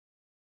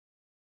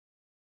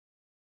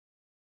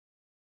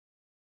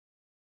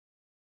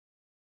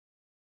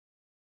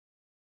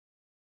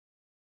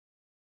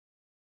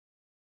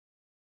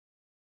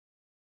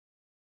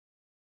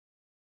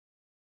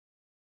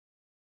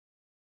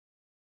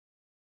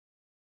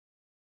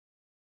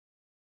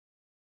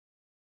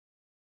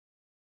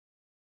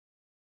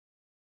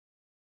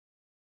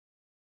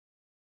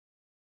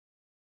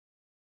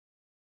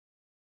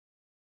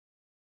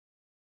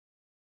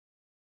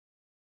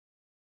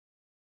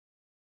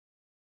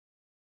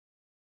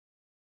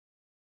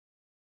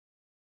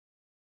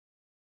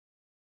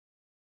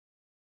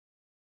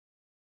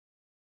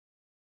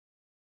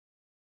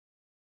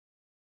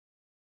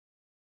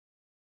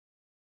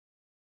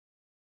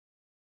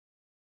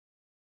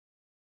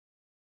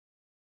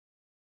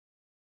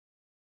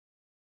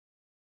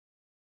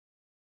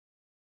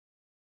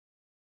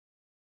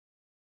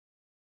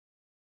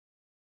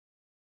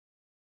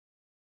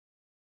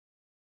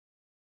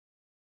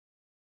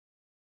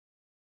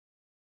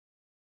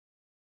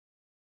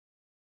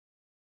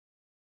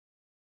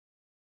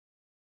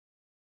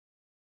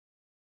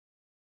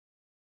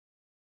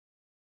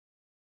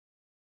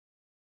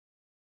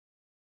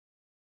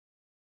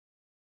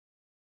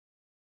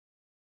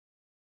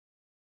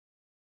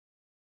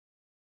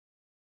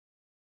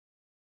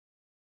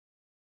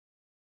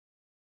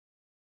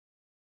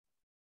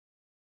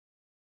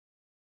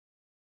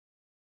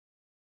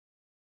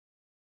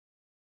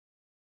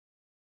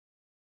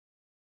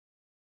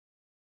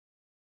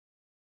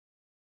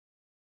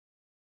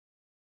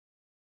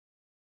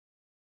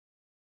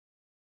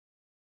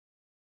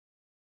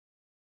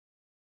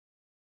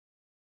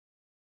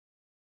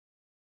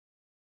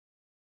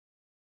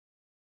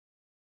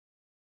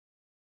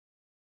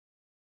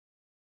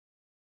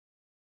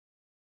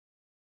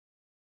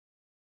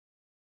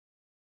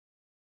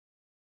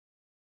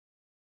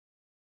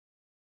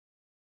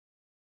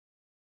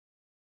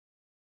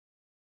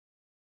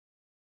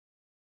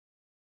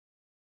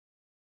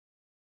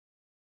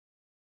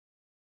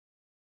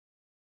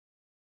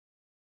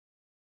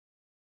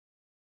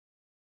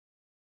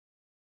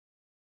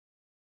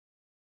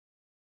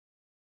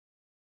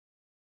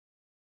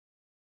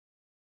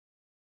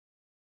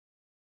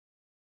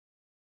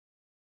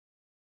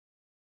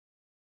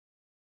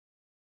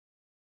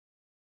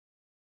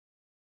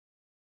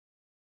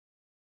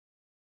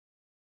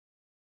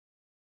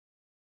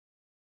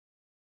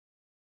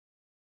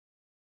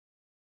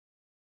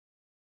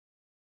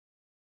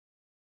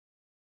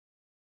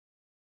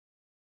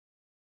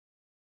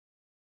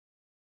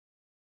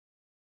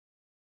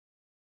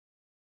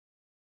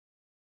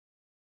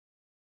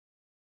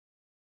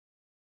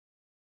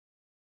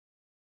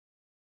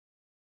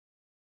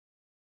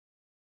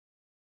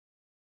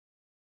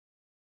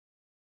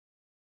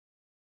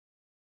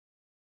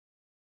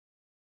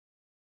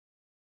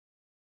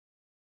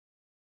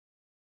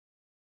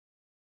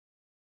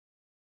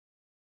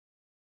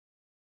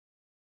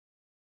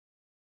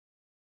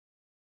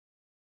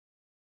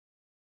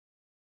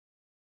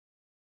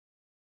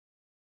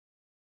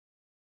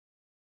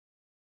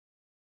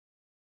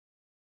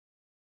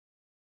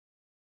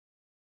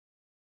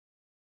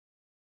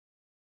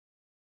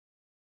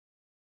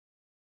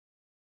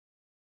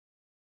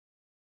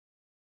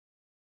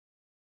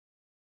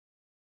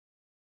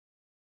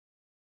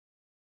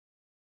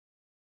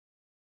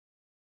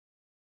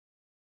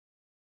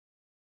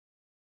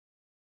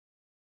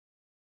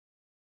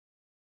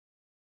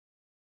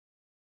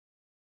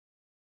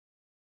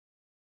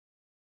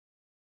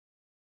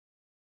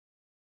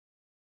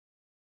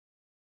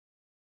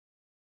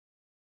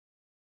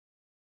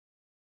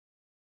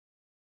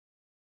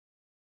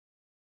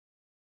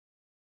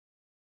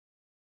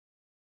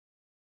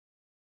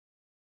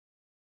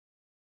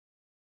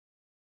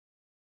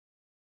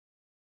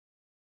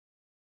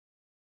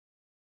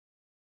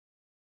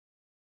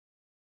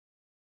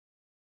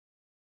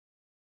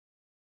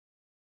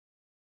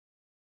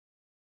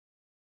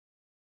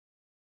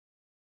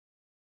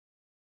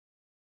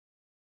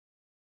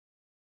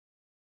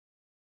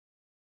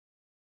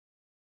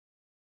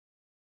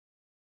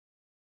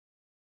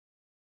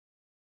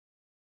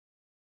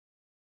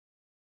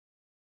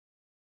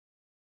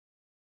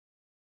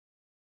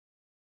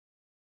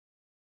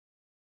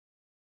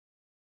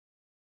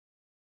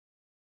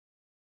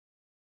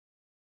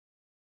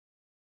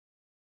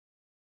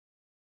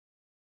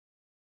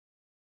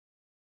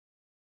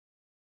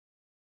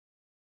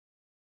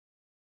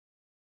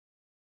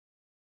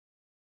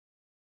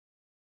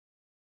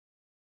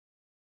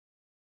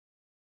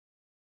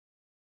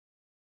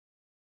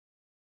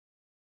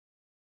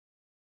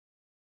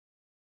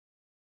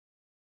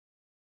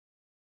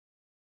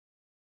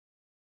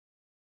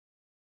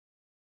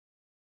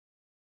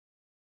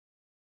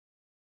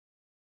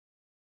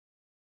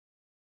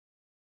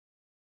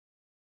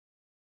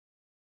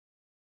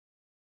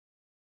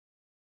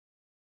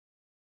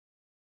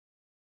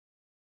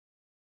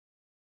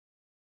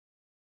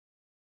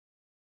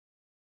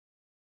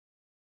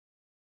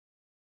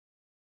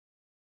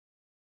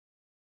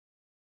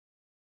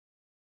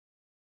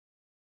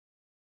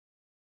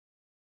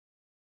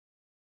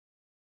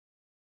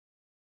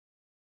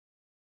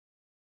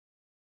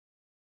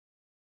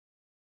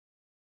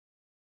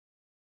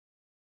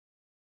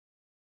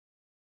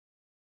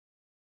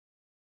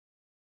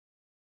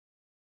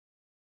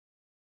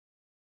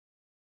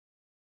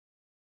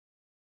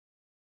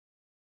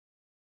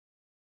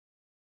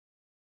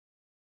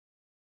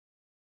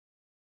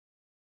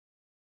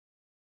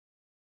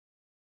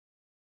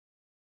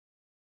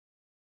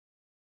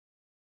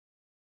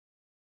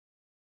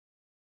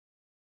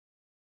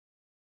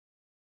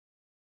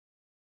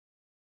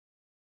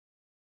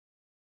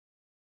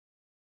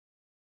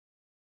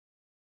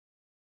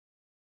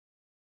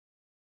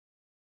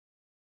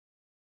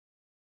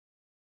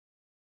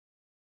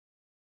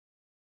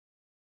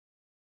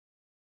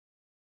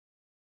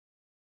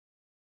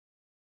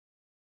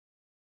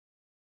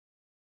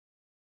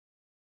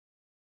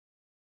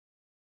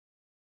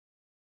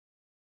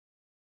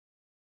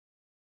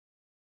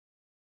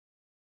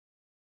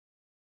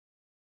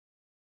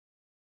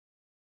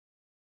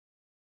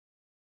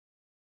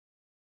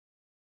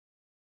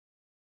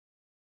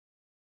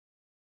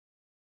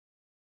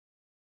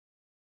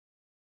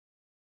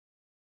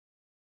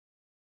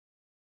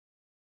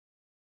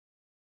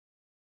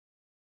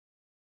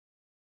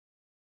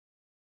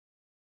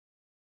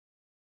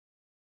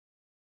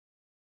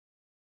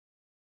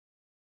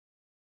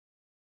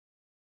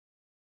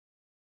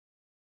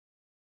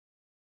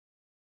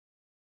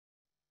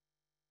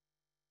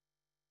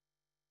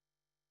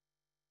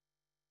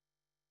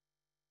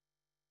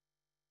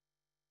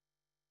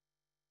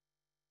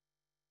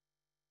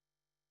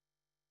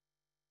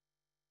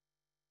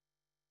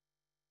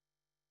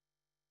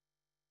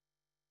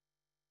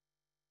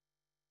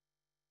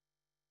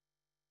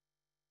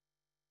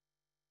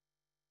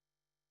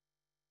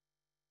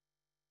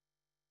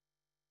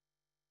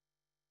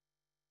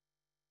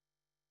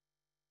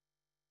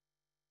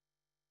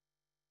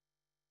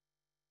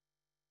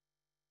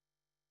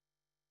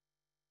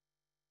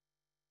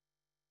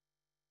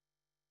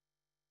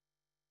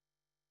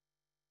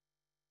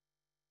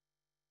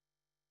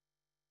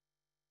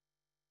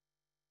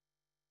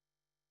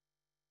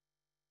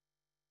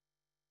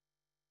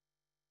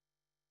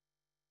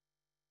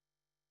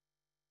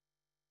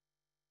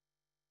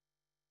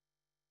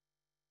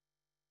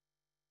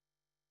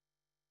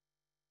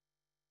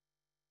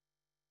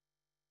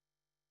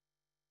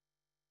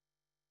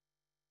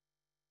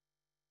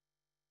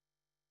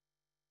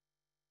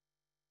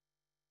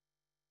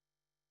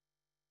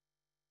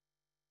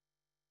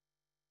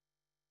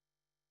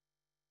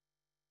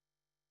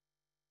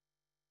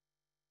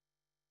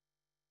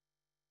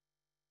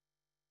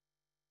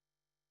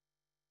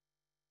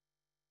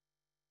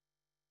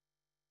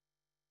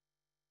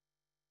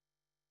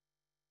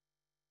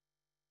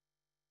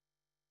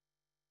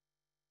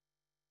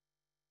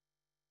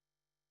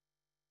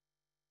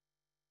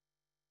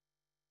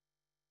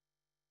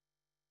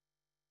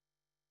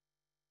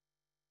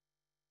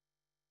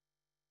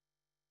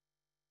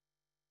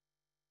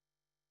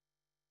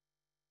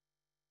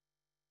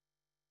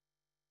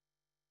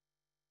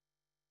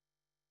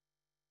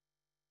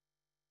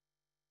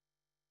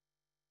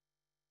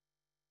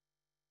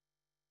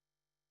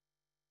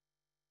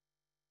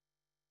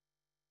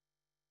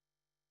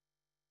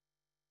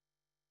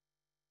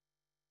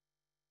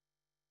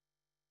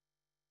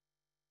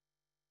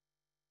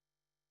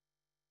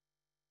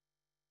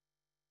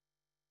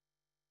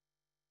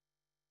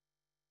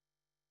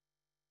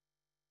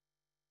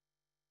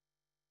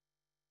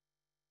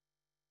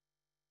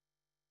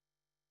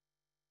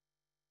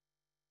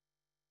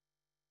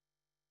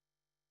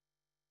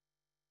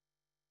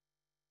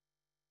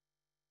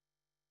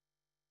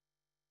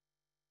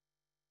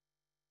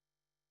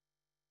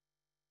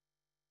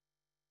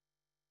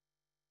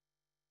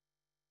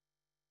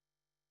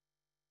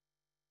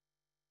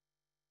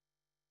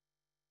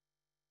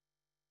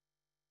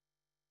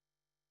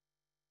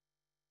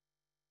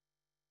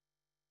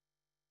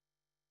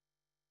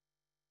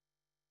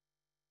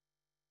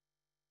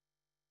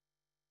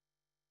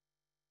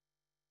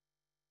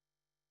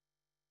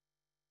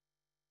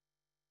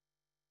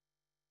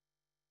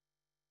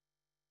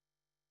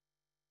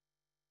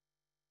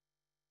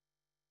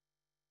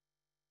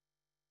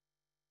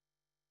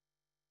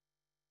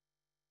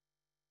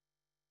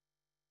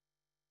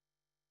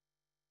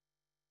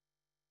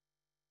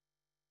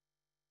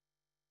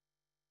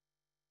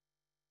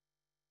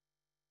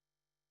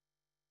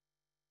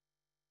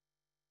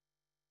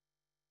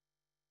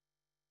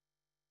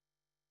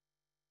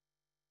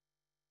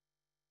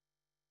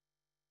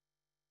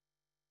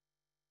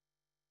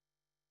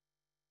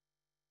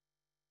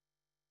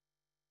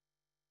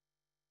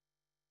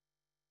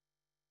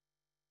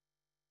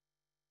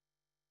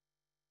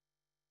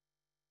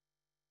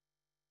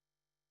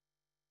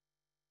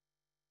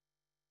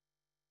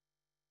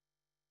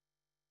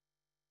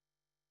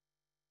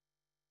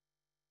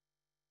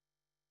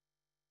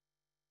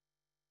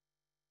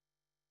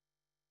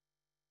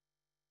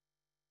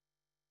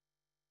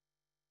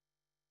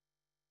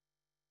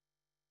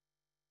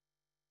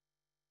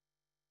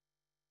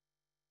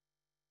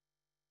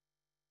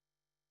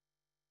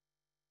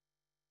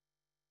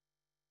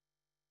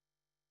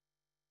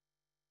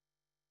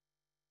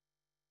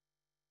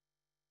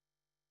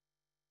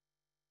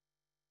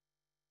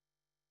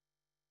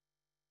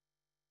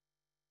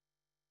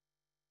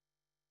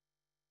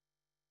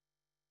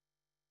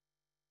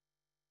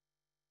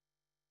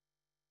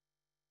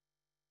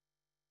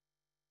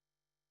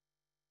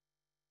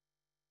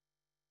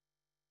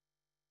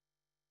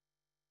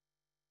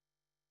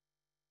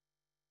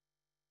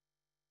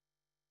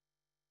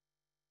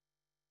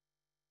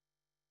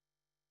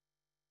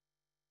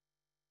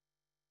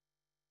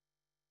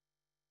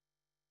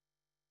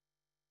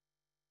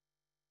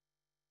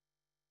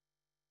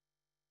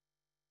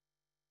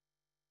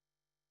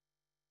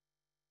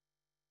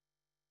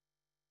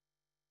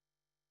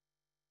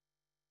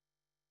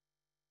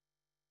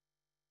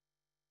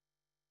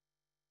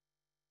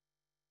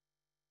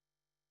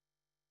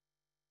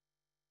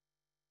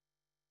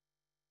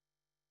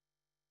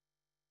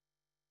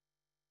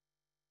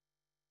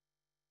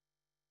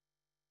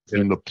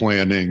in the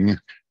planning,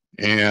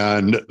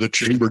 and the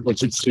chamber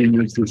doesn't seem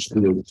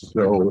interested.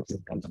 So what is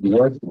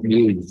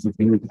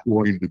it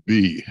going to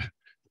be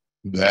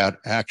that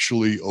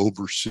actually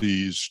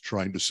oversees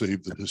trying to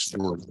save the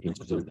historic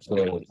district?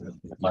 So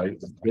I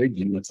beg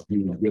you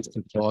to get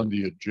it on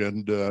the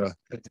agenda.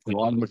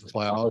 Ron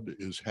McLeod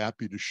is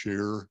happy to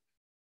share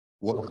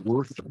what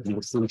worked in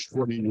the first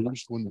 20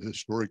 years when the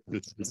historic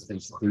district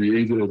was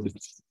created,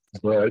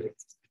 but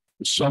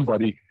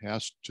somebody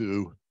has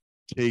to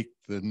take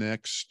the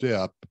next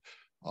step.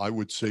 I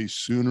would say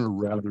sooner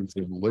rather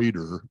than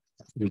later,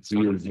 if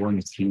we are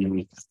going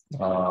to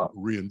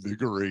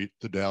reinvigorate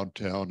the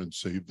downtown and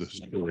save the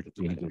historic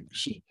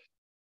buildings.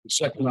 The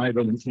second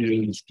item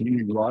is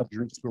Jeannie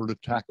Rogers sort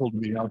of tackled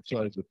me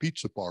outside the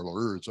pizza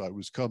parlor as I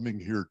was coming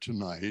here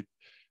tonight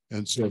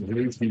and said,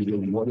 "Hey, Peter,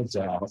 what is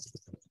that?"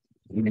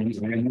 The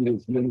annual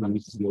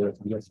winners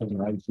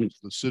recognizes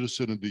the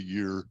Citizen of the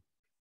Year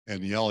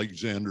and the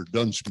Alexander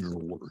Dunsmuir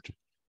Award.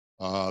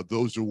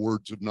 Those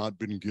awards have not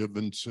been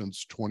given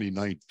since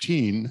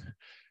 2019.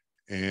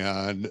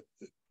 And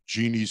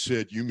Jeannie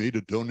said, "You made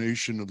a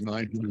donation of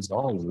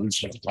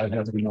 $900. I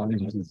have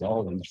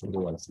 $900 for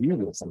what I do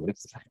with it."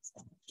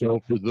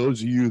 So for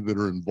those of you that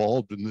are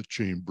involved in the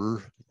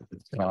chamber,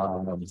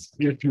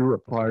 if you're a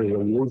prior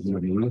award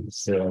winner,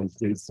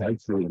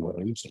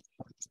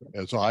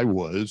 as I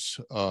was,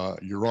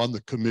 you're on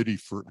the committee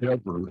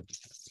forever.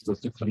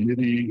 But the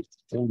committee,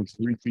 only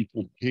 3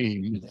 people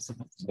came, and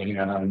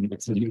the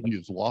committee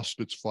has lost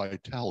its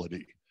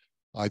vitality.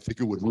 I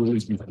think it would really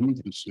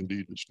behoove the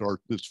city to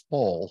start this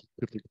fall,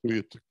 typically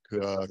at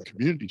the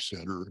community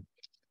center,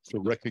 to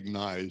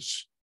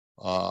recognize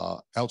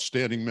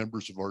outstanding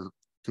members of our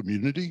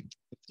community,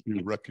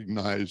 to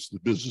recognize the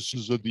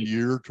businesses of the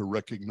year, to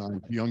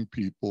recognize young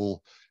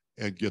people,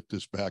 and get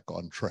this back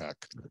on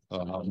track.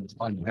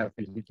 I'm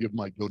happy to give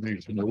my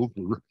donation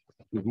over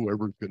to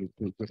whoever's going to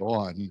take it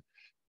on.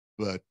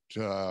 But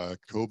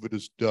COVID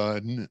is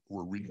done.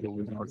 We're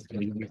rebuilding our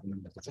community.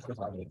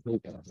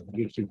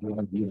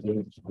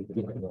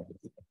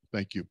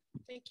 Thank you.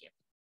 Thank you.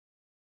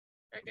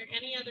 Are there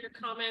any other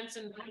comments?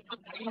 And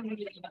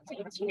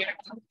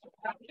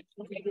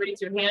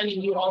raise your hand,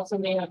 and you also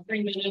may have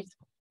 3 minutes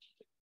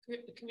to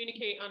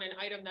communicate on an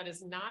item that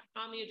is not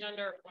on the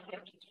agenda.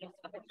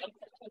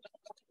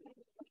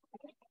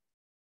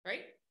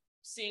 Right?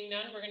 Seeing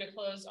none, we're going to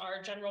close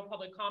our general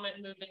public comment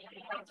movement.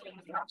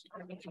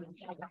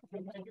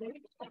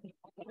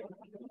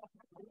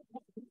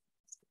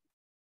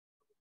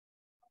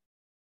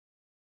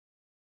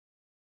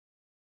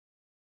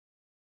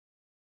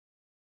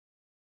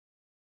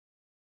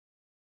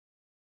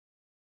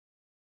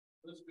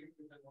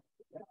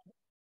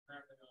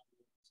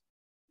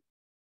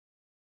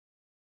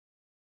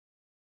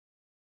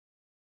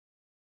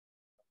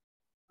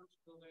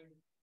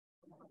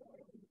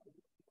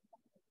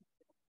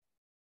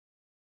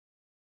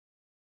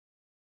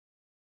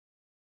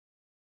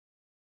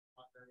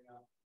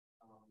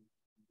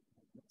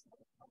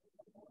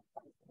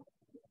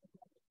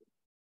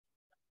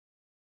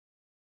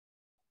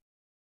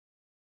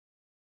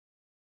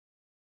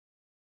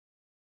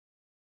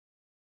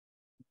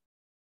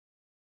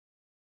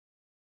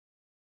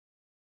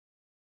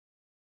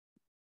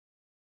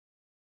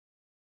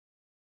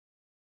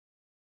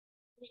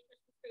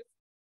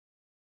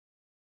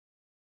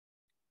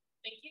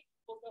 Thank you.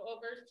 We'll go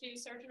over to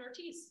Sergeant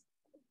Ortiz.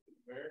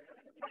 The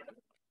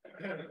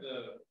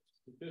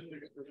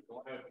statistics for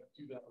July of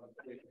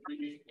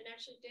 2023. And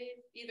actually, Dave,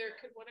 either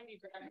could one of you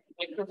grab a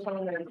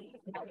microphone?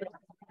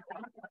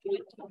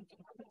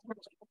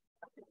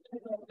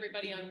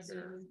 Everybody on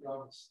Zoom.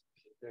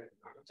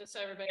 Just so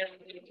everybody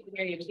can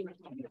hear you.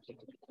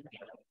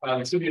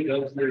 The city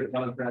of Dunsmuir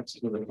contracts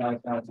for the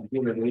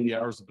 5,280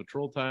 hours of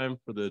patrol time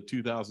for the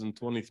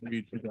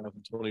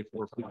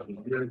 2023-2024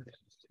 fiscal year.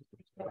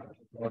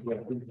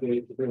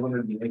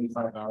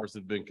 385 hours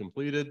have been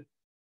completed.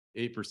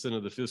 8%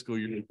 of the fiscal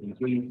year is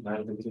complete.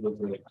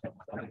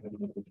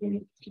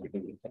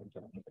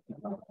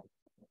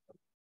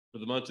 For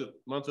the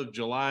month of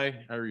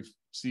July, I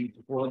received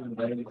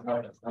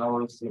 495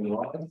 hours in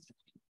law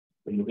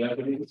from the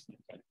deputies.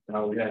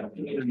 We had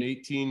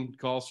 118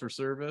 calls for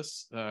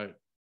service.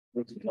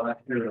 Which is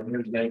last year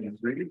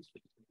 193.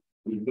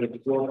 We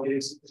did 12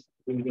 cases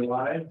in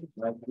July.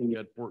 Last year we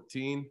had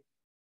 14.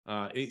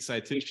 8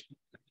 citations.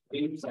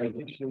 8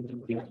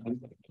 citations.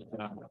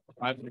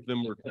 5 of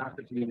them were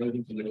tactically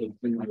related to the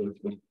 3 was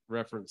in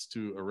reference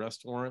to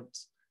arrest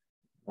warrants.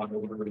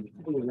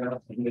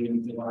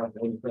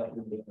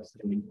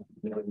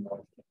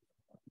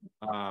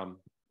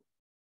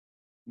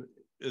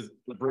 Is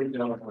the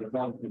breakdown of the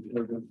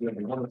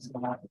one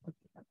spot,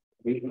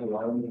 8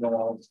 alarm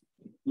calls,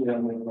 2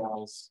 animal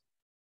calls,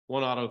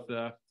 1 auto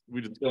theft.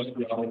 We discussed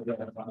the auto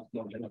theft.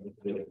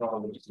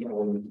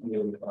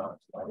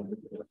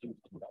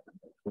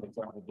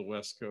 The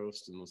West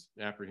Coast and was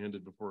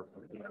apprehended before.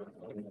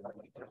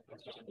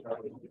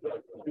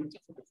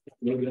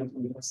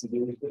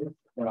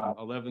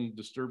 11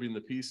 disturbing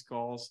the peace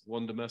calls,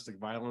 1 domestic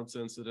violence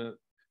incident,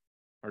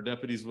 Our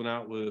deputies went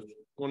out with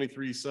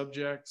 23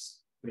 subjects.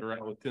 They were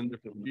out with 10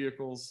 different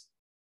vehicles.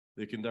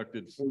 They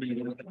conducted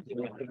 11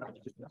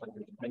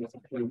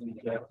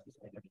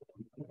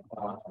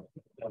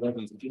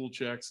 school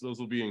checks. Those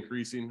will be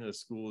increasing as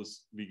school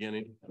is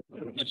beginning.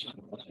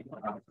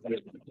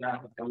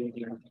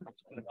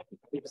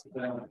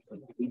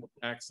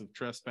 Acts of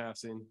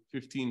trespassing,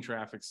 15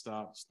 traffic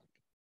stops,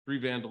 3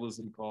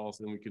 vandalism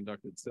calls, and we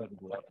conducted 7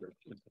 blood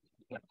searches.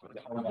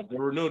 There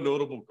were no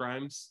notable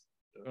crimes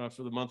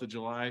for the month of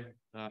July.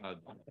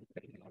 I'm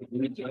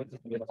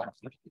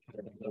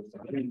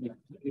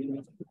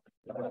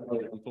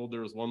told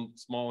there was one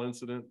small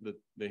incident that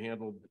they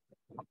handled.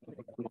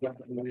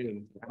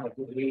 Any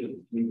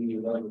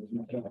DUIs?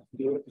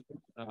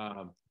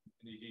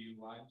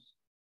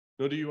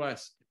 No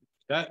DUIs.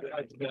 That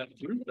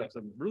group,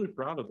 I'm really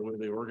proud of the way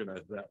they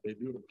organize that. They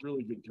do a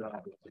really good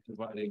job of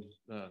providing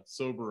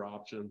sober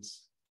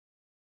options.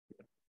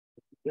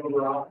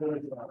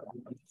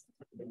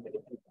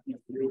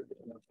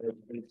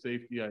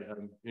 Safety.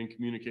 I'm in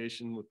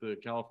communication with the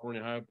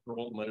California Highway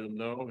Patrol and letting them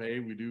know, hey,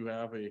 we do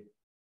have an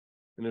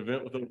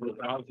event with over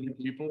 1,000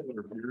 people.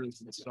 Their beer is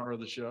the star of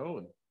the show,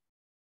 and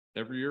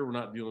every year we're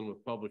not dealing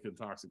with public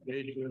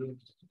intoxication,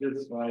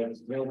 fist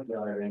fights, drunk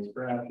driving,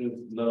 scratches,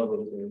 none of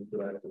those things.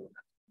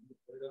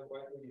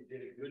 You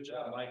did a good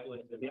job, Michael.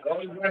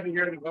 Always glad to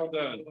hear it. Well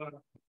done.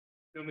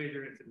 No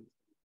major incidents.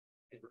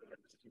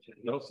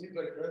 No, seems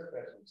like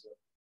trespassing.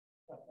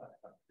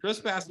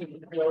 Trespassing. In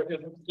my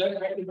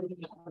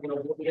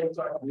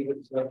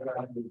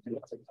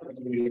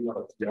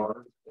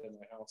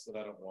house that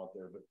I don't want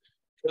there, but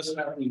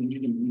trespassing, you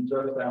can be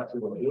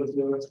trespassing with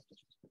business.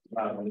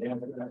 Yeah,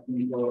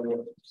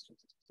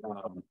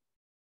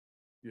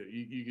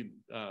 you can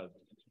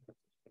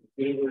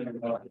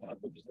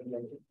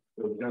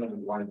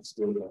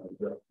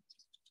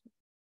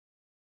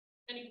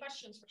Any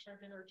questions for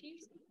Sergeant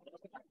Ortiz?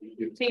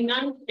 Seeing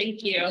none,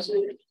 thank you.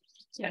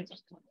 Yeah.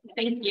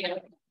 Thank you.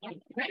 All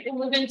right, we'll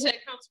move into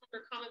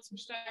councilmember comments. We'll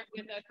start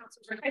with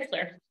Councilmember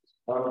Heisler.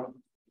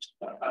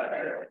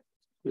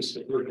 This is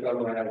the first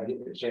time I had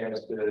a chance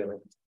to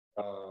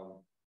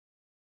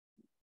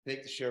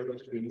take the sheriff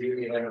to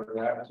really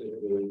interact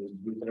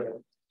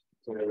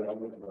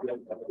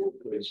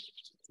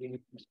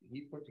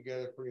he put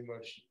together pretty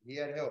much, he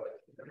had help.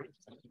 I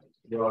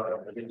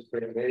think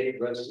many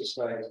rest of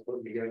science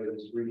put together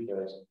this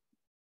retest.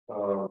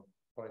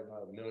 Probably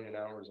about 1 million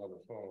hours on the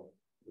phone.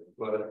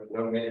 But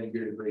young man, you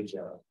did a great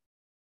job.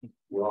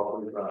 We're all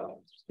pretty proud.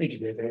 Thank you,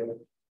 David.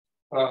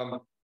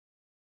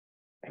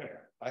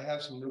 I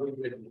have some really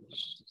good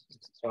news.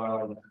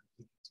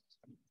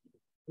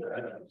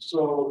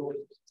 So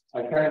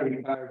I kind of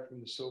retired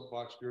from the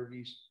soapbox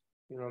derbies.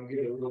 You know, I'm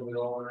getting a little bit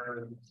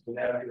older, and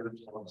after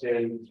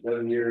 10,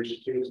 11 years,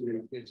 chasing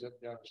the kids up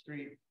down the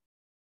street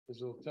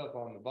is a little tough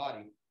on the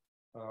body.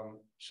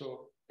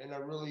 And I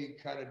really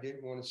kind of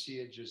didn't want to see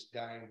it just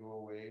die and go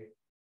away.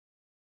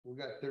 We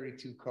got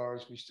 32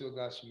 cars. We still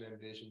got some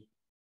ambition.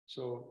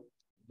 So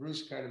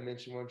Bruce kind of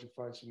mentioned, why don't you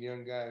find some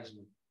young guys?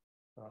 And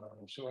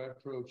so I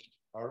approached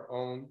our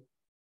own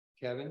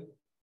Kevin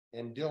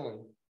and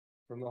Dylan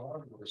from the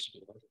hardware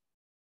store.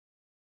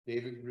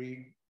 They've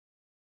agreed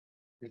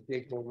to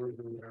take over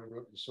the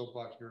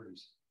soapbox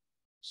derbies.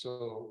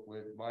 So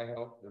with my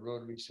help, the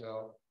Rotary's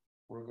help,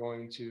 we're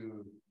going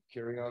to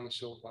carry on the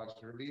soapbox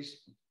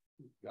derbies,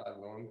 God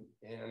willing,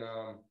 and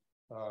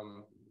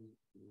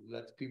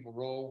let the people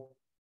roll.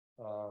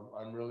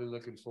 I'm really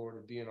looking forward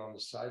to being on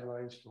the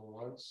sidelines for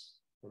once,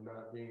 for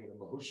not being an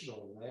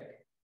emotional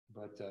wreck,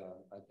 but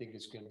I think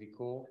it's going to be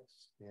cool,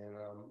 and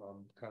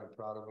I'm kind of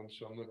proud of them.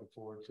 So I'm looking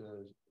forward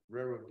to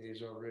railroad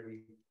days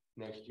already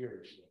next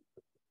year. So.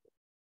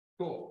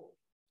 Cool.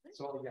 That's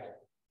all we got.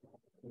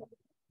 The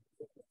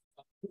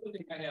other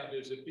thing I have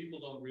is that people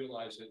don't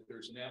realize that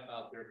there's an app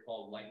out there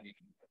called Lightning.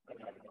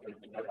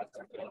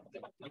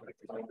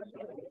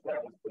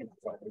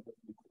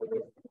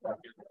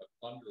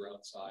 Thunder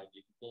outside,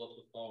 you can pull up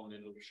the phone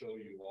and it'll show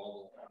you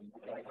all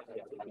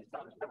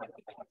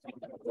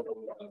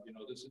you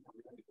know, this is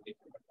the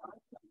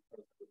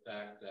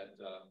fact that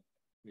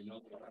you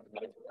know,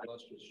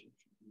 us just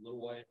a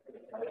little way.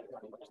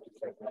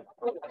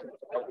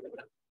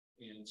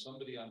 And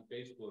somebody on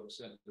Facebook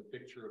sent a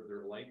picture of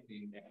their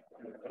lightning.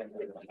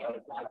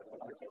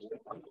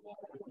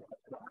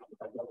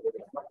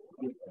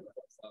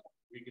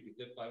 We could be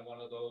hit by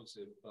one of those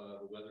if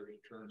the weather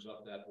turns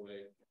up that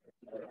way.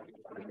 We're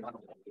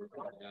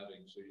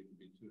having, so you can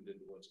be tuned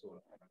into what's going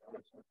on.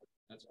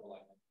 That's all I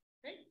have.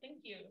 Great,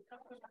 thank you.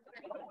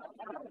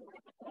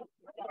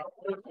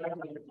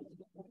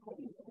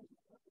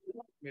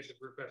 Made the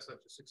group have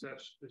such a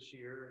success this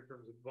year in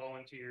terms of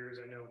volunteers.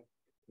 I know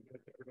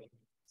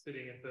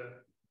sitting at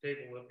the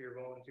table up here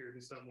volunteered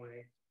in some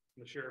way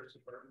in the sheriff's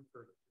department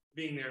for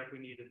being there if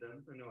we needed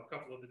them. I know a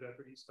couple of the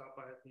deputies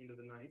stopped by at the end of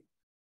the night.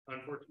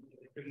 Unfortunately,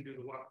 they couldn't do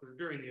the walkthrough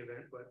during the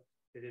event, but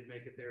they did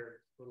make it there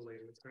a little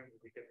later. It's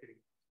currently we kept getting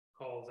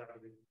calls out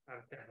of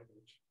town,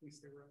 which at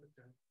least they were out of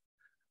town.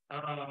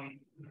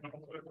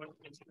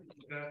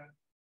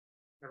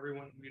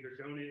 everyone who either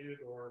donated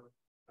or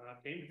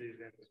came to the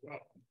event as well.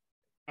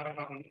 I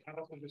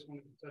also just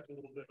wanted to touch a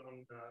little bit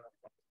on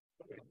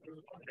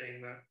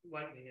saying that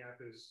Lightning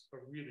app is a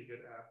really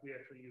good app. We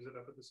actually use it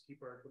up at the ski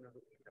park whenever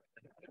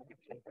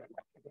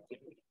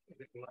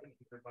Lightning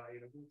nearby.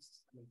 You know,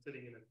 I'm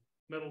sitting in a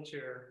metal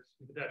chair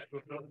attached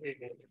to a metal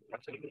cable,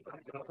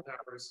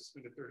 tower is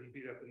suspended 30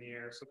 feet up in the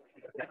air, so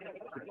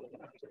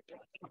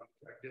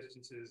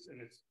distances,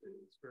 and it's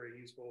very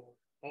useful.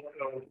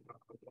 Also,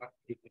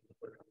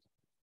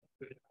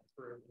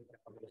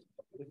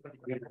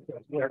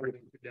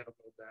 everything to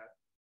download that.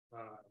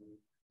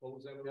 What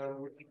was that?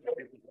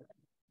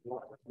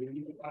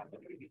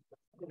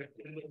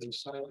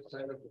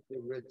 Sign up if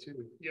they read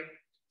too. Yep.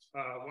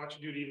 Watch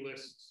duty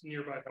lists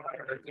nearby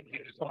fire.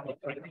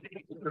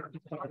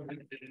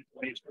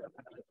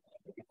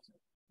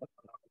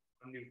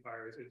 New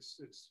fires. It's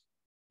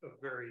a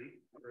very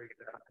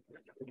good app.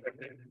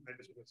 I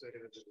just want to say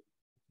that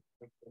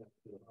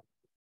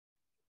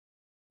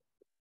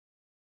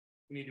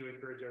we need to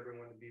encourage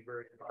everyone to be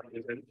very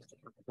cognizant.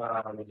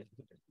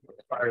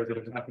 Fires that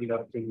have happened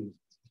up in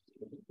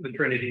the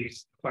Trinity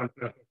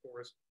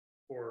Forest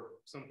or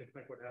something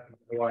like what happened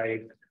in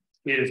Hawaii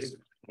is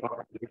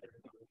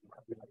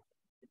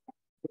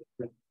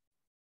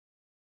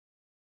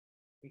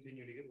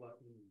continue to get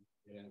lucky.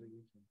 Yeah.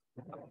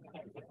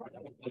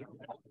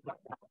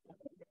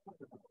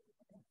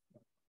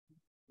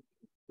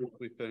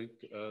 We thank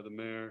the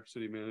mayor,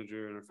 city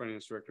manager, and our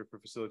finance director for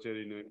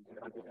facilitating it.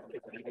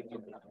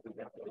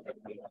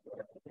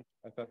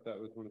 I thought that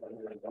was one of the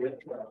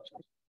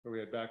where we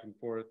had back and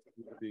forth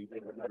with the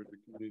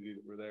community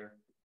that were there.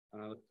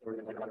 And I look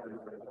forward to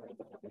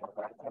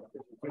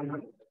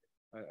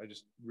I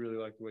just really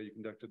like the way you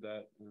conducted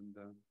that, and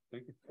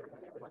thank you.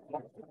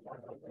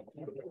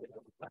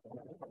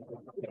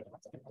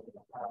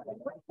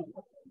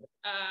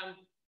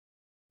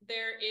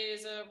 There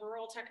is a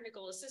rural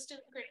technical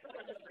assistant grant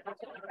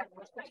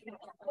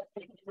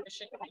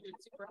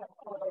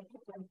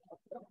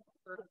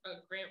for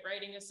grant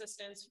writing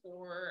assistance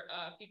for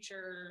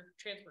future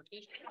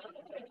transportation.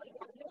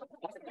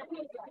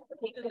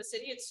 In the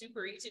city, it's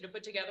super easy to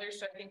put together,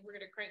 so I think we're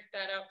going to crank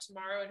that out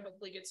tomorrow and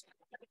hopefully get some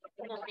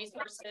more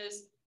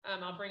resources.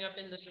 I'll bring up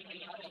in the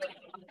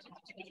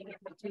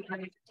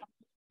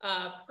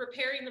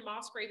preparing the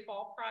Mossbury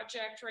Fall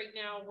project right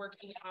now,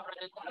 working on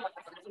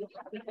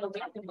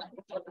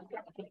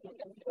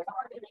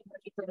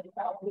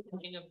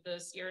of the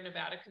Sierra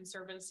Nevada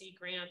Conservancy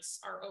grants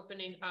are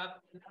opening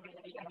up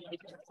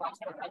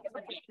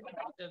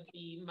of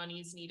the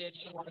monies needed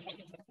for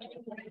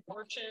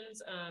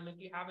portions. If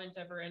you haven't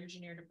ever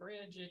engineered a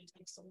bridge, it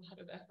takes a lot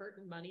of effort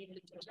and money.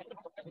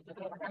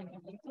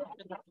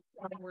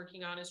 What I'm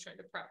working on is trying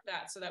to prep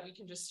that so that we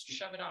can just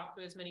shove it off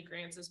to as many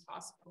grants as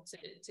possible to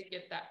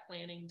get that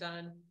planning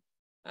done.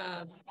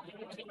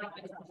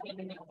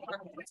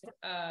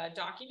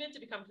 Document to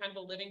become kind of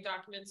a living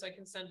document so I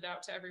can send it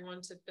out to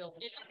everyone to fill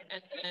in,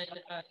 and then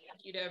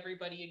thank you to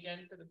everybody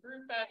again for the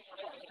Brew Fest.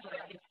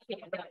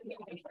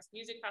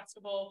 Music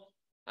Festival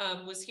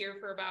was here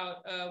for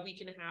about a week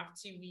and a half,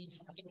 2 weeks,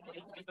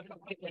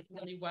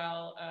 really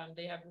well.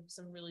 They have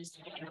some really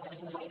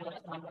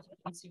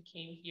who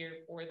came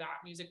here for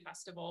that music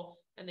festival,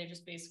 and they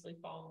just basically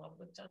fall in love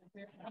with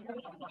Dunsmuir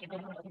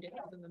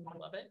in the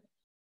middle of it.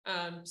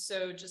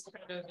 So just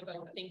kind of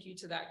thank you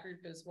to that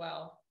group as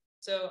well.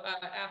 So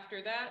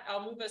after that,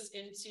 I'll move us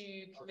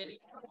into committee.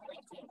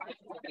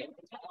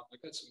 I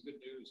got some good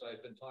news.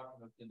 I've been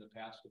talking in the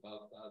past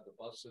about the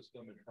bus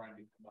system and trying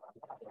to come up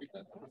with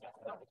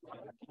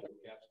the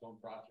capstone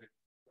project.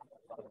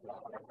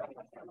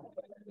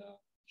 And,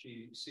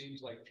 she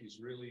seems like she's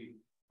really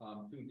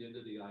tuned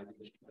into the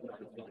idea.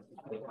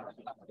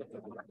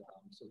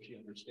 So she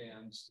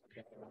understands.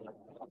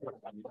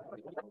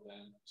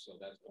 So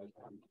that's why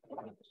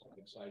I'm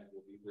excited.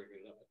 We'll be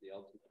bringing it up at the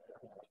LT.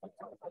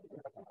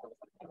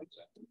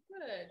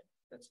 Good.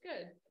 That's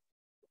good.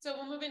 So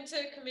we'll move into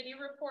committee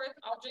reports.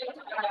 I'll just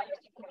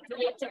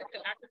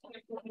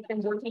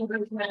been working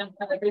group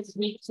this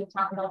week to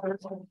talk about the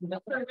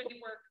survey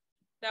work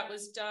that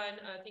was done.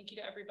 Thank you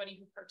to everybody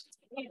who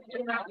participated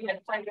in that. We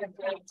had 5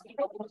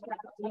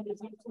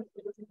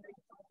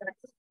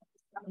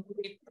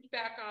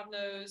 feedback on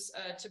those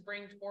to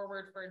bring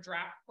forward for a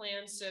draft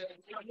plan. So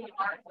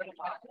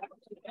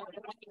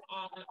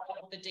on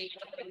the date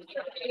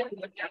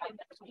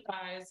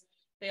guys.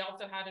 They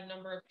also had a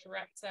number of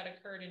directs that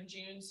occurred in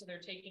June, so they're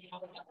taking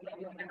all of the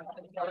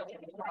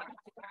active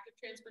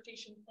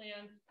transportation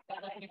plan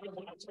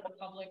to the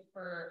public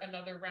for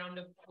another round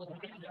of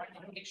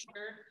make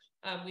sure.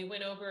 We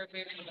went over a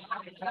very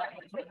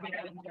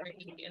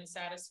and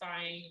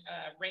satisfying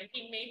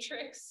ranking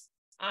matrix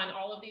on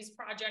all of these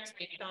projects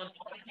based on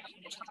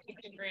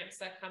grants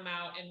that come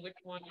out and which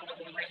one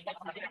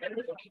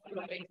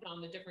based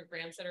on the different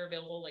grants that are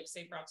available, like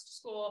Safe Routes to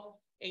School,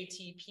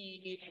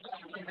 ATP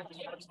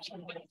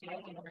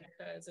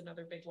is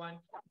another big one.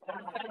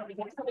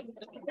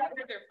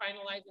 They're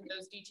finalizing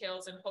those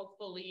details, and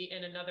hopefully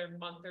in another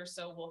month or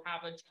so we'll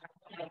have a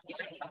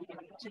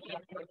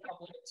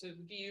public to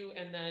view,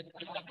 and then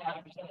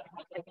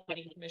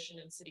planning commission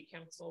and city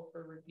council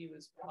for review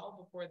as well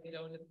before they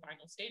go into the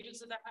final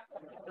stages of that.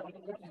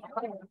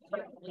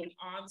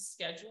 On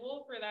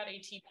schedule for that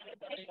ATP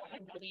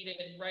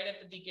completed right at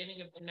the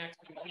beginning of the next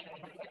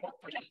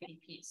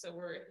ATP. So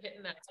we're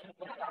hitting that.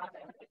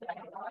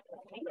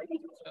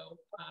 So,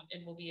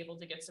 and we'll be able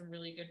to get some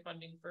really good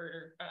funding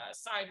for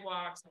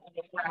sidewalks,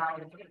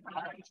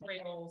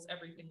 trails,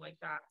 everything like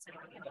that.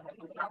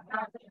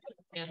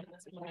 And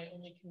that's my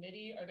only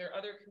committee. Are there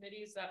other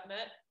committees that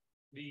met?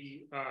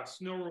 The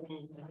snow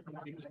removal,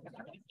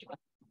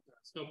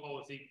 snow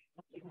policy.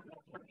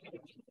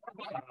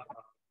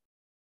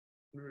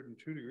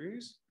 102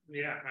 degrees?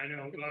 Yeah, I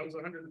know. Well, I was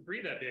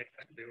 103 that day.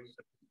 It was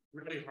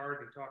really hard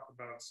to talk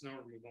about snow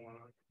removal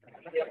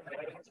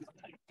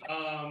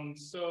on.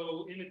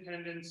 So in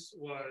attendance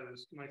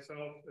was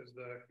myself as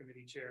the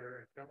committee chair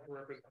and council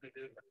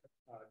representative.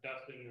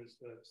 Dustin is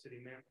the city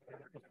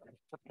manager.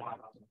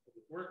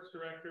 Works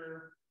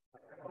director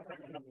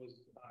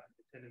was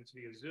attendance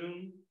via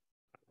Zoom.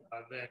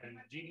 Then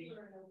Jeannie,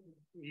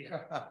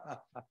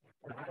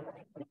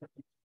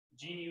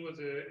 Jeannie was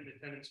in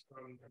attendance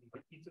from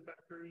the Pizza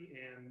Factory,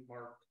 and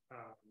Mark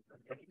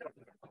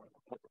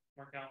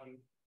Allen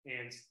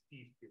and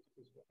Steve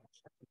as well.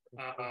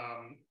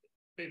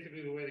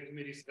 Basically, the way the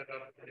committee set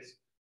up is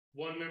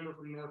one member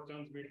from North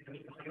Dunsmuir,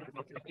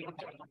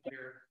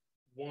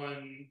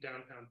 one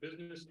downtown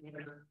business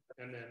owner,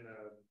 and then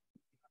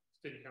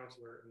city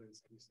councilor, and then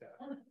city staff.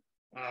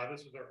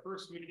 This was our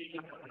first meeting.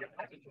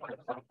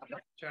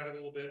 Chat a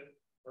little bit.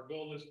 Our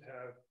goal is to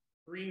have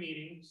 3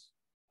 meetings.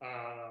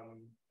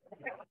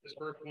 This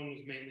first one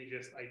was mainly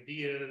just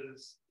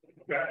ideas,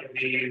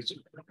 strategies,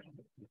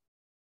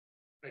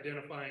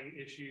 identifying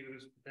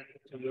issues,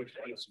 potential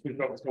solutions. We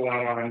focused a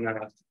lot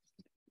on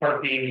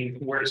parking,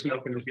 where snow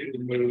can get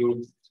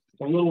removed,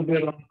 a little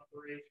bit on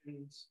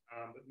operations,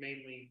 but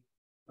mainly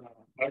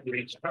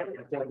outreach,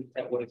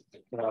 with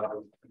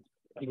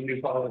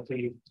new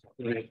policy,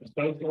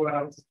 those go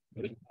out,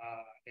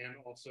 and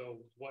also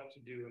what to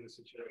do in the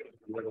situation.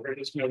 What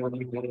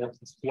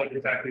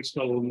exactly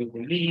snow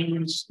removal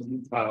means,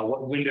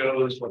 what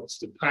windows, what's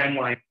the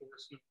timeline for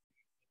snow.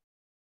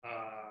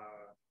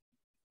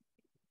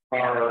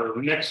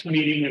 Our next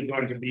meeting is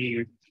going to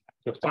be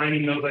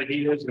defining those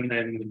ideas and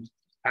then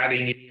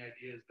adding any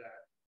ideas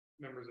that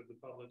members of the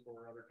public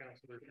or other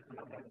councilors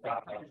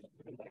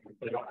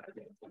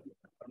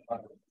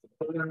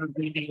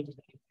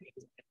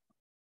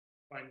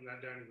finding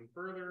that down even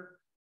further.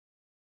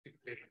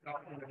 The 2nd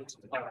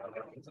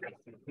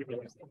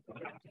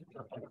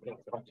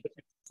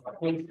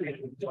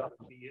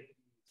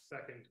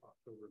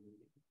October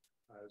meeting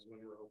is when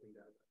we're hoping to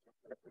have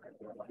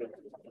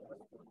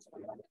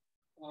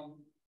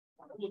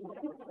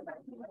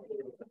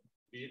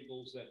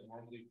vehicles that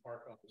normally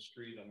park on the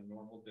street on a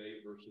normal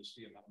day versus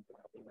the amount of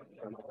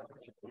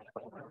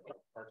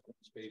parking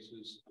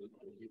spaces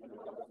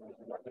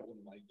that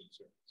my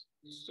concerns.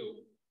 So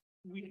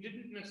we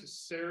didn't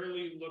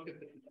necessarily look at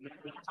the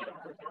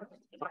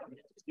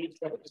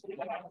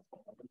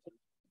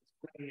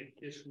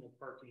additional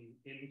parking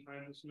in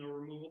time of snow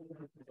removal.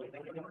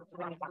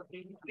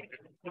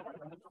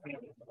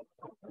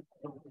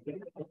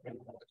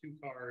 2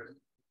 cars,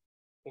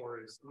 or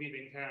is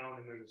leaving town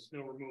and there's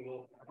snow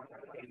removal.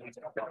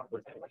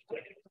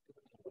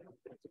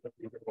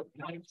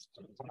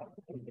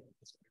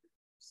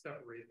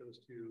 Separate those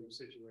 2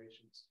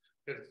 situations,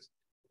 because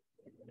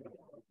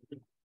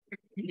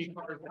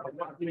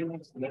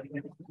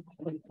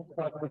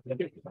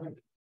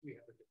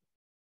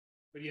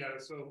but yeah,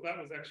 so that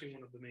was actually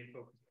one of the main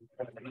focuses.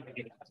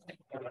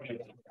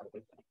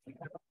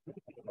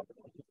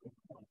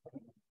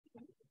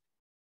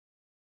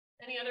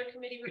 Any other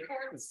committee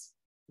reports?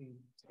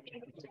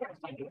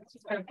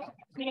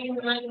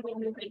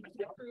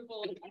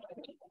 Approval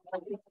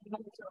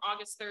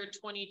August 3rd,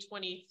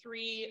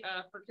 2023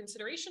 for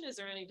consideration. Is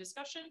there any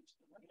discussion?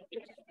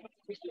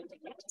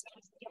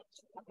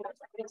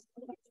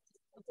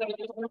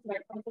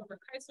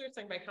 Keisler,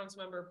 second by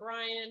Councilmember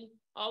Bryan.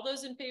 All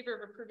those in favor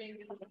of approving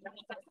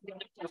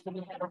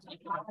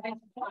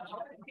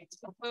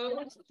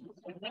opposed?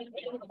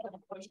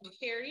 Motion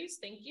carries.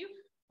 Thank you.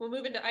 We'll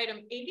move into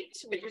item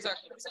 8, which is our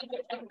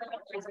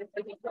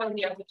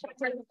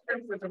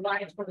for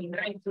July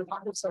 29th through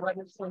August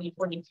 11th,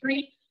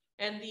 2023.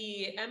 And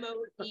the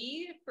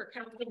MOE for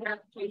counseling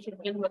application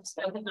inlet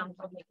study on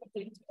public.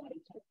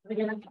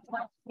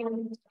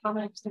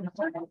 Comments.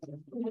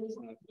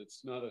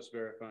 It's not us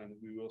verifying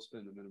that we will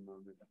spend the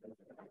minimum.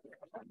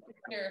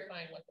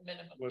 Verifying what the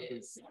minimum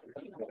is.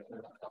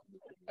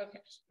 Okay.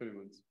 If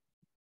anyone's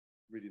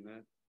reading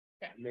that.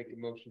 Okay. Make a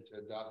motion to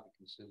adopt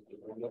the consent.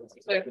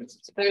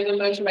 So there's a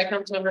motion by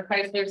Councilmember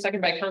Keisler,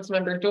 second by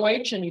Councilmember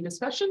Deutsch. Any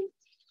discussion?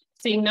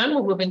 Seeing none,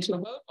 we'll move into a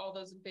vote. All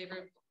those in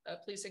favor,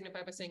 please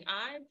signify by saying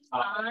aye.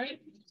 Aye.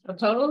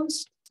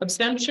 Opposed?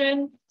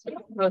 Abstention?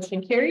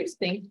 Motion carries.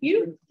 Thank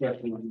you.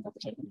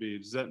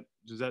 Does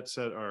that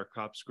set our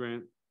COPS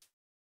grant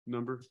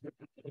number?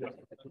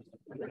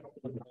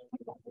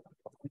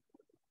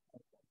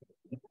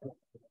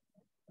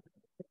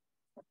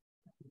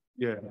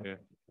 Yeah.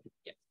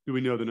 Do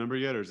we know the number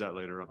yet, or is that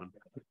later on?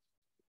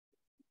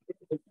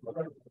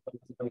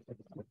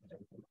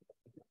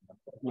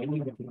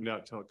 Not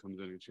until it comes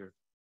in each year.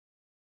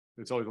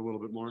 It's always a little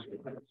bit more.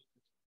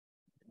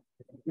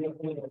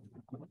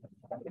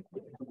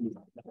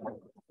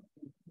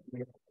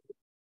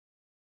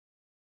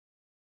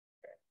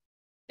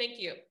 Thank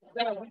you.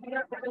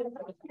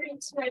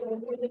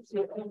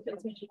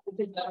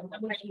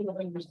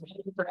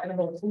 For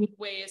edible food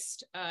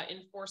waste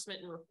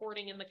enforcement and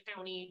reporting in the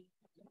county.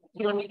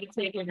 You want me to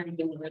take it or do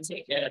you want to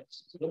take it?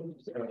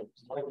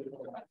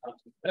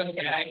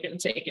 Okay, I can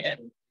take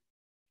it.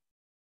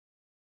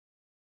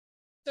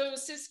 So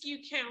Siskiyou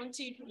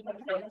County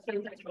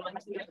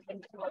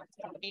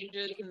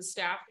changes and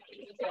staff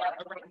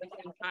around the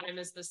same time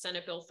as the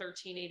Senate Bill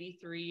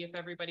 1383. If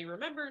everybody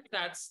remembers,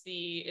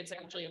 it's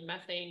actually a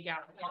methane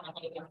gas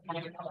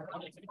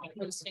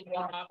posting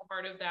law.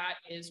 Part of that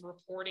is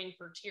reporting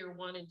for tier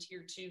 1 and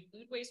tier 2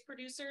 food waste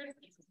producers.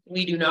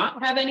 We do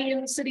not have any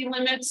in the city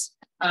limits.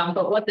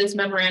 But what this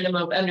memorandum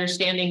of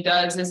understanding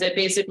does is it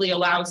basically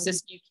allows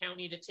Siskiyou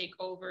County to take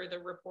over the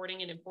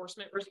reporting and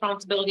enforcement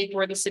responsibility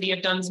for the city of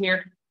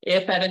Dunsmuir.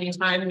 If at any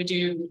time we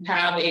do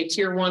have a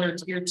tier 1 or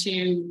tier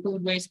 2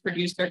 food waste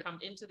producer come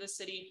into the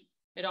city,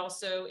 it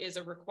also is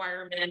a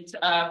requirement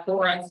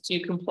for us to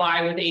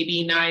comply with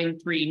AB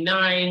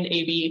 939,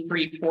 AB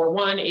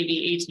 341,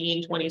 AB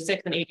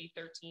 1826, and AB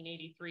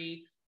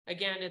 1383.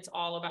 Again, it's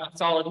all about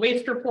solid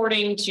waste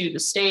reporting to the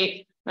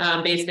state.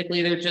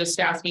 Basically, they're just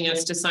asking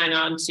us to sign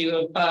on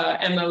to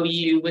a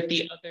MOU with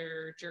the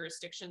other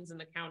jurisdictions in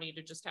the county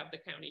to just have the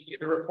county do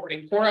the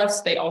reporting for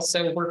us. They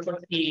also work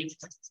with the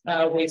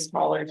waste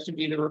haulers to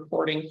do the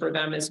reporting for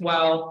them as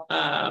well.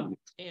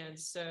 And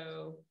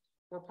so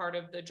we're part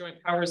of the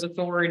Joint Powers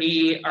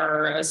Authority.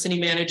 Our city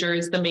manager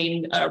is the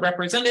main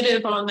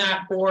representative on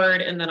that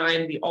board, and then I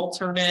am the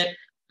alternate.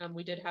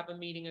 We did have a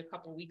meeting a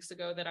couple weeks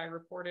ago that I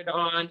reported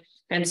on.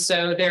 And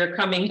so they're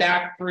coming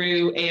back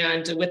through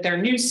and with their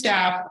new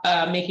staff,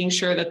 making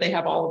sure that they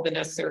have all of the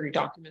necessary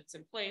documents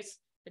in place.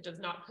 It does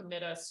not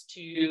commit us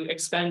to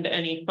expend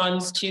any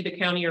funds to the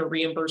county or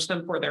reimburse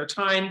them for their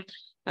time.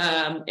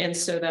 And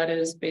so that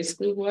is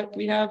basically what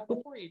we have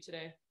before you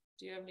today.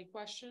 Do you have any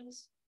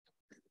questions?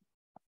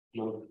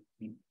 No.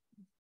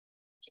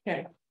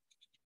 Okay.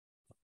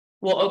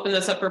 We'll open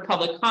this up for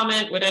public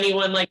comment. Would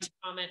anyone like to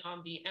comment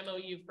on the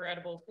MOU for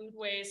edible food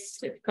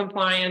waste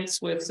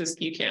compliance with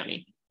Siskiyou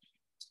County?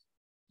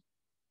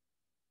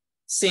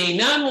 Seeing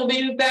none, we'll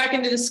move back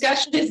into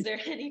discussion. Is there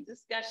any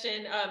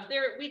discussion?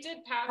 We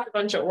did pass a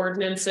bunch of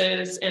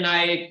ordinances and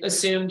I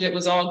assumed it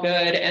was all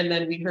good. And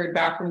then we heard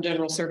back from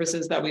General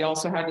Services that we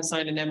also had to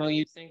sign an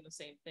MOU saying the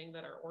same thing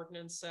that our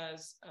ordinance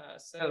says.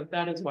 So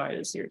that is why it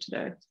is here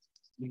today.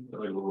 A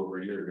little over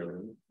a year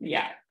ago.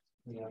 Yeah.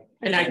 Yeah.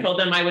 And I told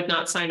them I would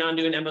not sign on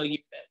to an MOU that we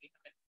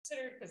haven't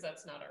considered because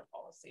that's not our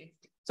policy.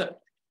 So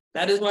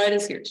that is why it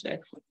is here today.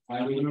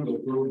 I move to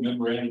approve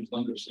memorandum of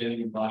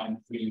understanding by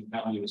between the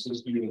county of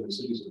Siskiyou and the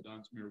cities of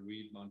Dunsmuir,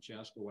 Weed,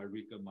 Montchasko,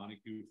 Wairika,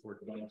 Montague, Fort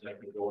Collins,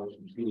 Ecuador,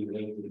 and truly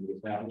related to the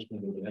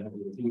establishment of the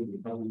edible food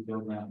recovery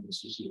program in the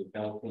city of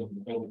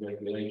California, Code of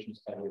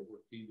Regulations, Title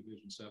 14,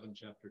 Division 7,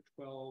 Chapter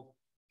 12.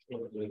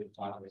 All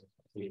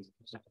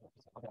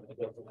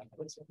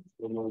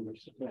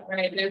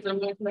right, there's a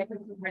motion by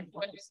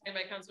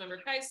Councilmember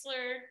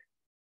Keisler.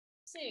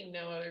 Seeing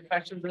no other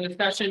questions or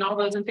discussion, all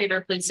those in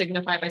favor, please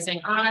signify by saying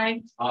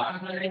aye.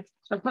 Aye.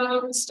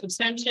 Opposed,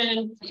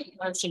 abstention,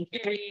 motion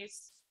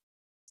carries.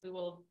 We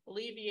will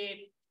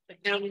alleviate the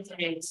county's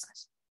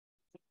haste.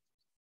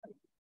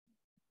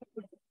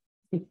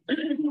 Keep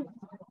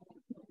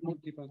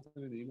on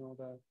sending an email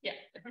about. Yeah.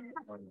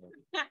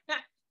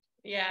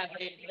 Yeah.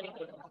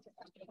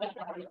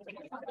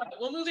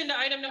 We'll move into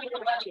item number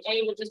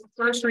 8, which is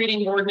first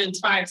reading ordinance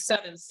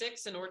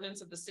 576, an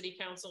ordinance of the City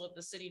Council of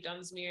the City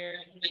Dunsmuir,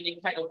 amending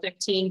Title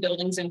 15,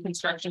 Buildings and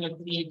Construction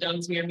of the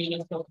Dunsmuir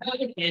Municipal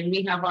Code. And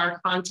we have our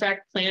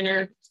contract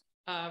planner,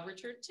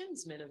 Richard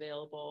Tinsman,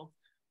 available.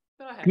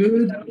 Go ahead.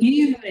 Good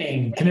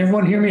evening. Can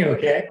everyone hear me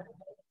okay?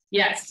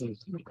 Yes.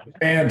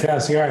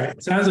 Fantastic. All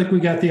right. Sounds like we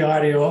got the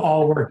audio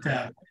all worked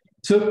out.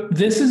 So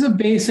this is a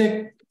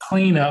basic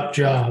cleanup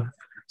job.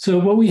 So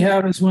what we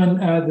have is when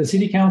the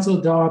City Council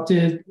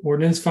adopted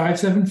Ordinance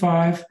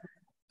 575,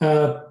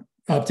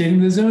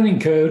 updating the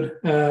zoning code,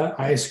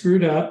 I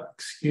screwed up,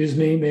 excuse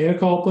me, mea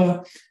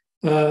culpa.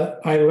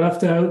 I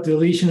left out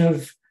deletion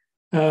of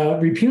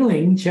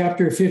repealing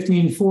Chapter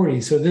 1540.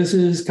 So this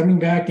is coming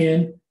back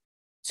in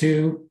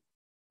to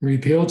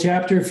repeal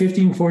Chapter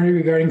 1540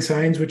 regarding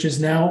signs, which is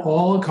now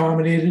all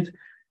accommodated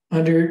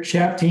under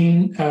chapter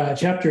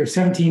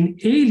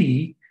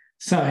 1780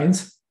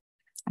 signs,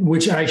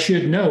 which I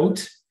should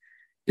note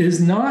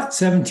is not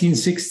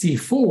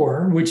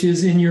 1764, which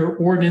is in your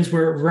ordinance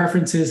where it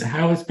references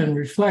how it's been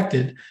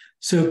reflected.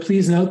 So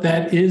please note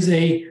that is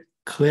a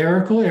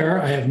clerical error.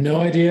 I have no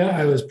idea.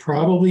 I was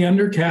probably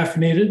under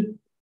caffeinated.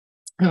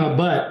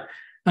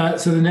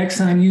 So the next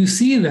time you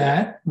see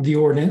that, the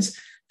ordinance,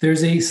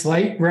 there's a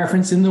slight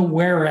reference in the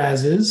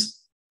whereases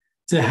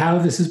to how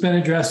this has been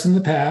addressed in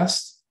the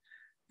past.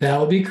 That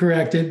will be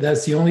corrected.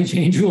 That's the only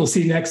change we'll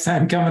see next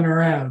time coming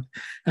around.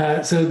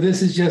 So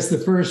this is just the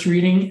first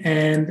reading.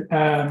 And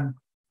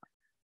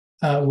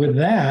with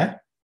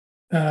that,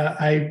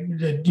 I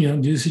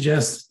do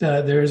suggest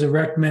there is a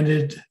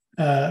recommended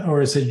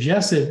or a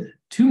suggested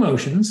 2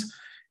 motions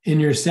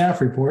in your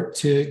staff report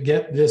to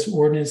get this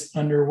ordinance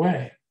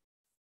underway.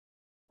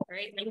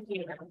 Great, thank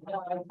you. And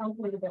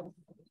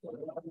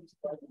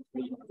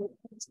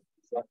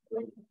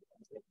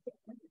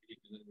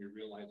then we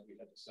realized we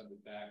had to send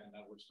it back, and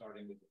now we're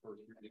starting with the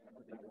first reading.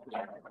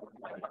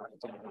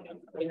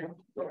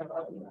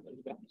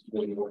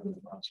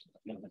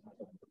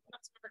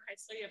 Councilmember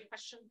Keisler, you have a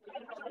question?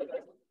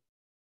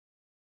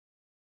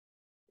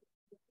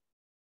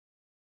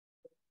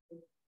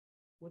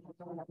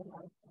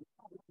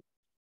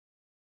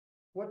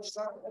 What's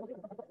that?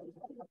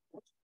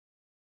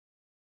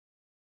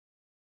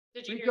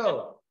 Did you hear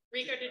Rico.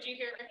 Rico, did you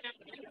hear him?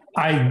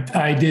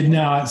 I did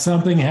not.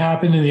 Something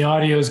happened and the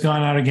audio has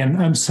gone out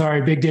again. I'm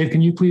sorry, Big Dave.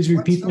 Can you please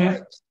repeat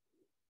that?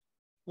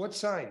 What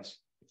signs?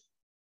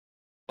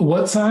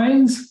 What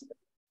signs?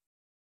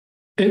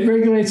 It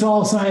regulates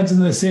all signs in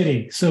the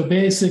city. So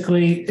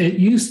basically, it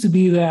used to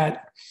be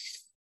that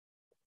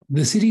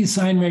the city's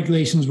sign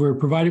regulations were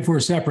provided for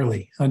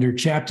separately under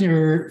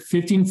chapter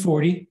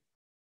 1540.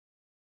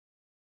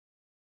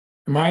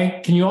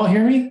 Can you all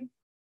hear me?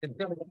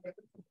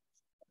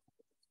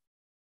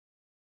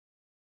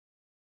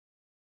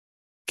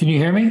 Can you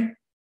hear me?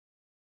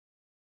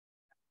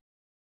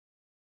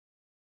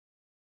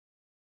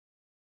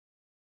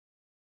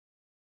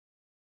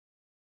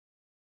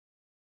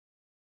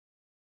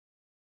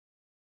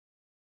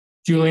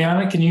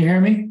 Juliana, can you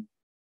hear me?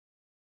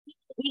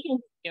 We can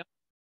hear you.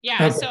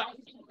 Yeah, Okay. so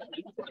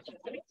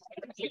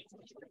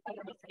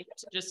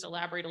just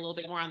elaborate a little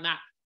bit more on that.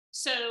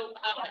 So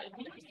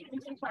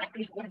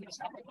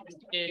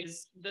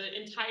is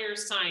the entire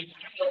sign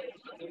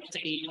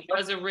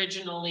was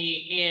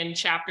originally in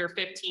chapter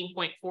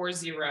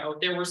 15.40.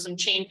 There were some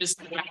changes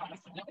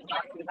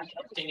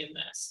in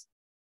this.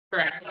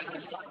 Correct.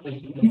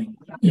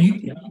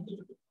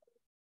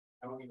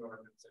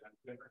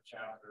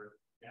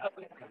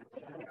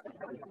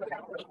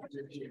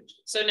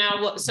 So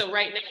now, so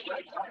right now,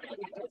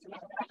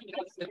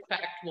 in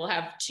fact, we'll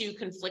have 2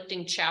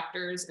 conflicting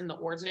chapters in the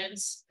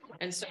ordinance,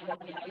 and so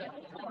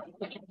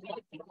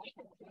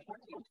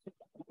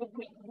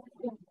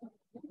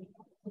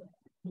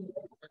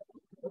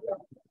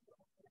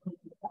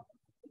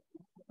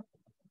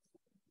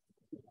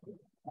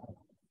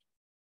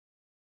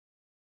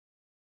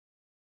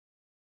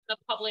the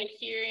public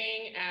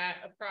hearing at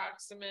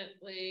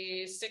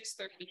approximately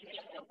 6:30.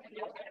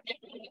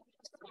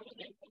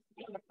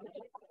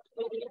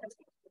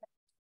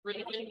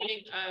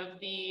 Reading of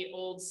the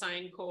old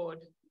sign code.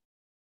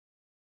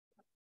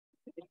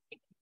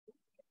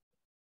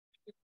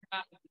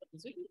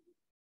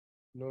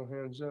 No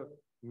hands up,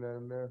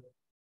 Madam Mayor.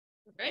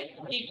 Right,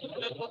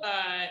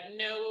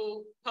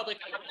 no public.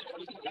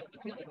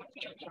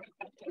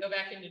 Go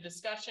back into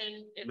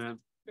discussion. It's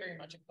very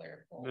much a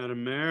clerical.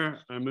 Madam Mayor,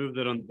 I move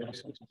that on the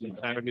basis of the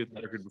entirety of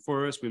the record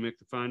before us, we make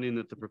the finding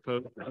that the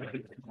proposed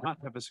does not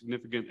have a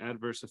significant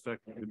adverse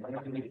effect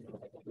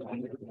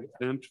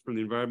exempt from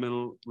the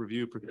environmental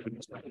review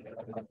provisions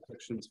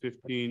sections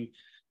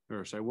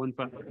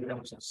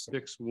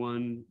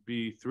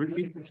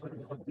 1561B3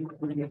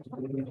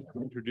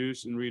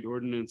 introduce and read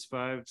ordinance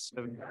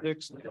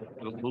 576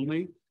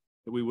 only,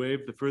 that we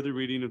waive the further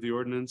reading of the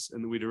ordinance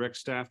and that we direct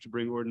staff to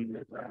bring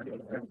ordinance for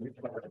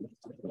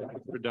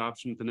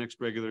adoption at the next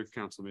regular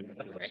council meeting.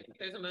 Right,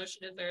 there's a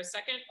motion. Is there a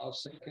second? I'll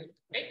second.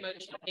 Great,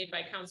 motion made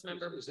by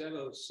Councilmember. Is that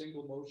a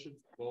single motion?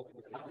 So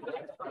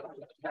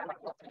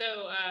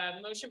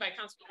motion by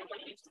Councilmember.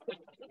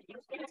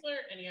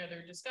 Any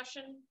other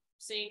discussion?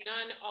 Seeing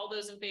none, all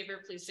those in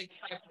favor, please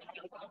signify.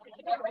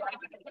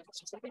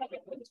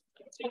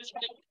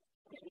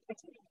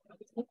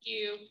 Thank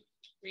you,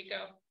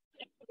 Rico.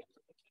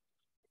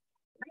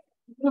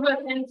 Move us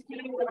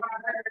into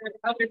our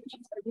other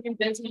piece of new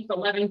business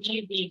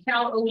 11G, the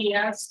Cal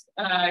OES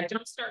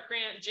Jumpstart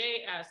Grant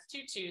JS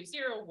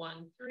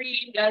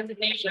 22013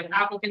 designation of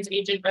applicant's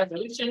agent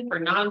resolution for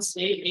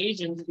non-state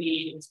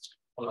agencies.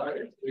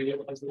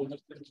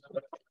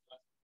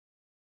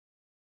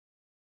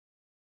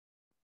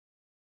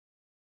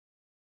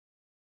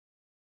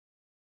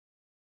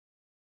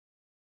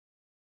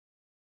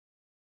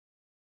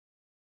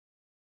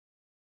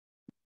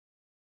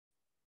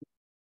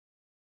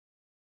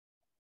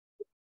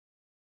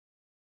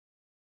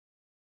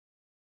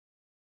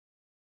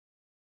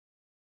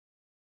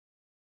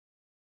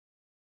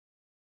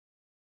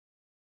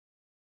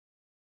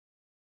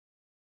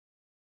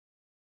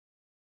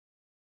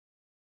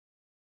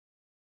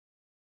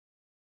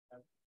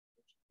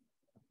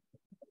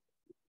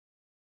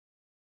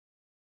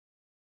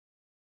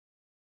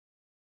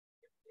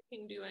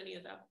 can do any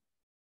of that.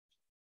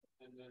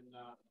 And then,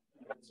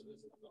 so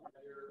this is the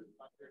higher.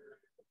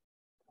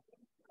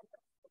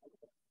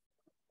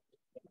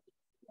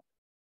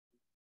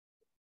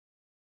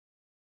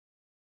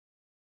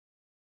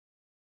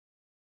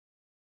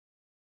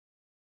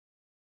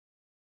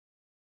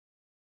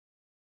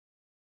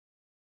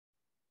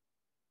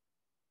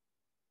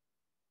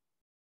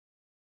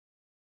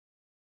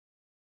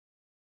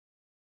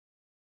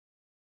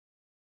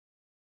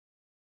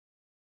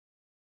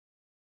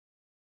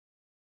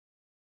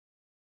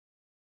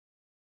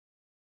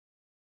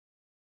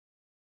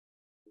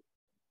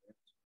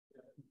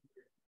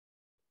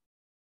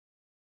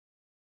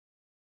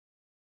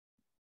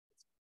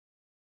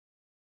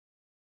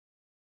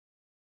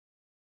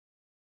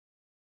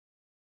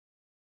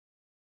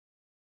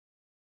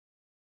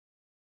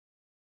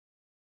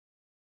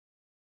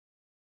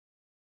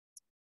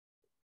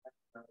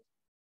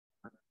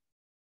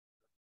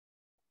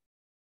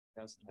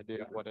 Has an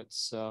idea what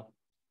it's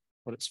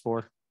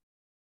for.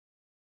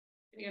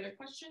 Any other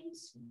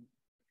questions?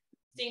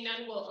 Seeing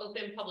none, we'll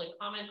open public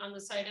comment on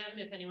this item.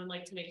 If anyone would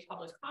like to make a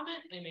public comment,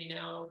 they may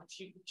now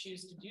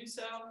choose to do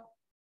so.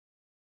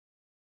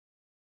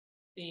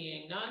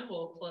 Seeing none,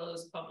 we'll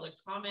close public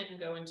comment and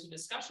go into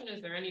discussion.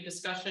 Is there any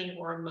discussion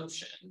or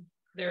motion?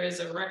 There is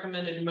a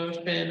recommended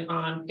motion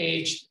on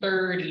page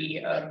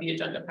 30 of the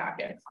agenda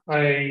packet.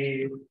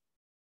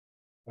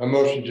 A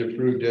motion to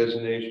approve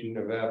designation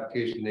of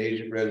application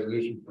agent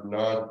resolution for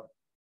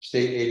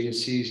non-state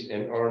agencies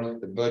and on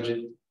the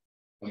budget.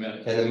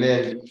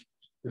 Amend.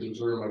 This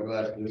is where my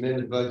glasses.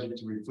 Amend the budget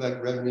to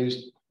reflect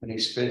revenues and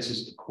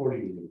expenses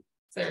accordingly. Is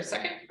there a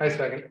second? I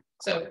second.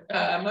 So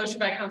motion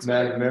by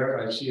Councilman. Madam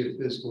Mayor, I see a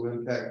fiscal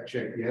impact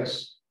check,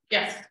 yes?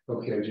 Yes.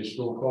 Okay, just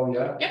roll call,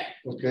 yeah? Yep.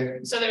 Okay.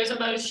 So there's a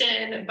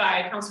motion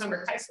by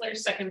Councilmember Keisler,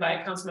 second by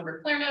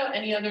Councilmember Clerno.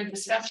 Any other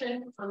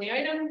discussion on the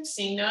item?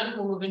 Seeing none,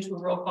 we'll move into a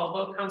roll call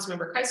vote.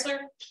 Councilmember Keisler.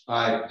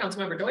 Aye.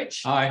 Councilmember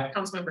Deutsch. Aye.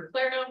 Councilmember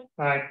Clerno.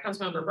 Aye.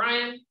 Councilmember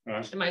Bryan. Aye.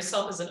 And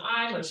myself as an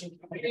aye. Motion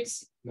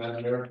carries.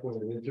 Madam Mayor,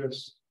 point of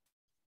interest.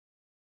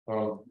 I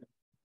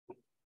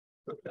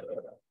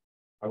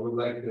would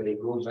like to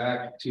go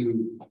back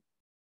to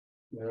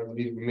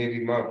maybe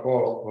my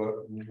fault,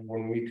 but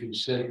when we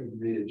consent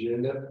the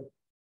agenda,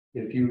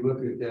 if you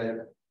look at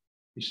that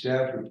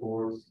staff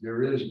report,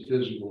 there is a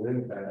physical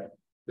impact.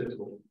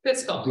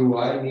 Fiscal. Do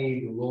I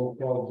need a roll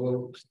call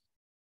vote?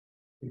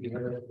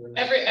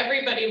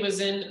 Everybody was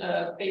in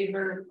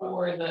favor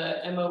for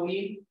the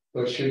MOE.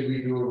 But should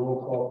we do a roll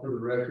call for the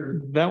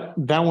record?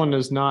 That one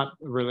is not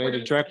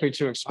related directly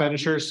to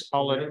expenditures.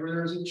 All it, Whenever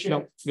there's a check.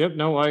 no, yep,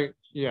 no,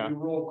 yeah. Do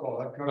roll call.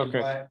 That comes Okay.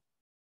 by.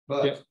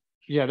 But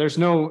Yeah, there's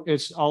no,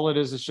 it's all it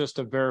is just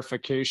a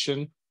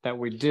verification that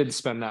we did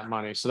spend that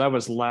money. So that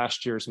was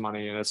last year's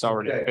money and it's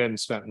already Okay. been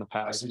spent in the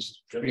I past.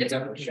 just. It's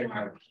double check.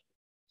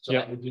 So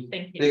Yeah. I would just-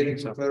 Thank you. Thank you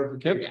for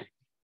clarification. Yep.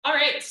 All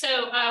right,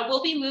 so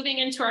we'll be moving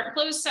into our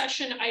closed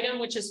session item,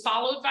 which is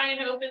followed by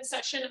an open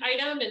session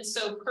item. And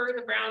so per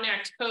the Brown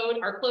Act code,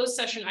 our closed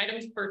session item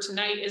for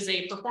tonight is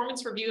a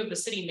performance review of the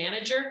city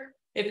manager.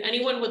 If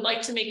anyone would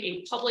like to make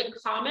a public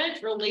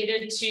comment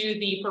related to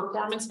the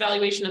performance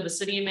evaluation of the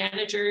city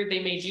manager, they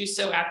may do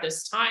so at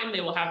this time.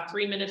 They will have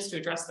 3 minutes to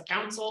address the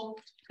council.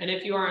 And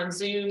if you are on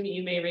Zoom,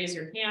 you may raise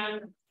your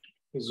hand.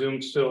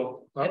 Zoom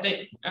still. I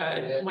think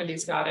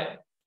Wendy's got it.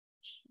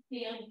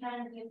 Yeah, I'm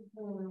trying to get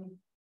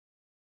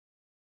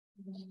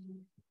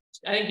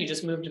I think you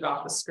just moved it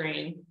off the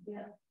screen.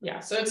 Yeah. Yeah,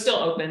 so it's still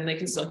open. They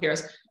can still hear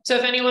us. So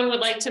if anyone would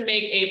like to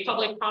make a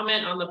public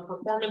comment on the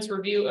performance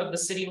review of the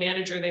city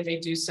manager, they may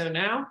do so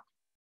now.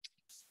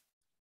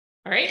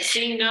 All right,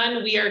 seeing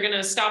none, we are going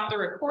to stop the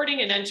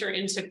recording and enter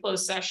into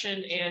closed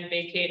session and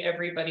vacate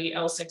everybody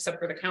else except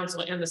for the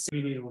council and the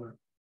city.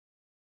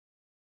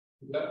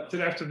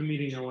 After the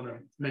meeting, I want to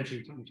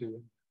mention something to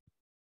you.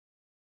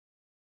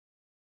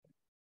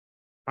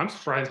 I'm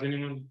surprised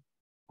anyone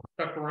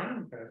stuck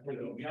around.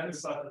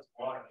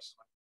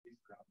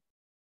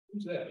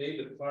 Who's that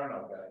David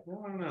Farnow guy? I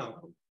don't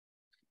know.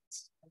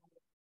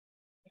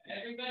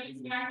 Everybody's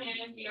back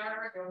in. We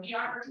are recording.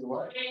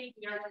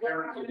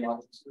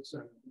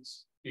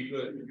 Be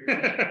good.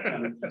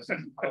 I'm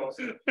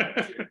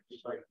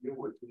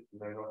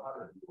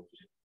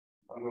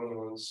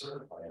going to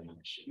certify him.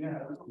 Yeah.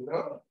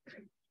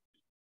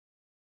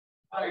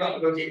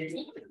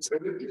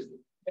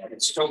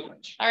 It's so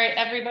much. All right,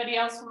 everybody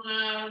else want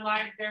to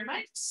live their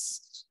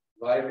mics?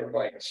 Live and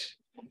bites.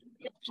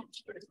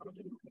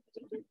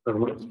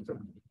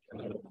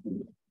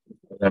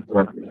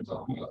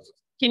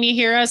 Can you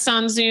hear us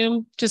on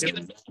Zoom? Just give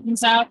us a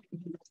thumbs up.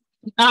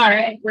 All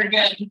right, we're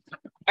good.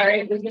 All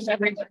right, we just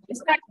everybody.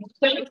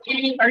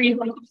 Are you?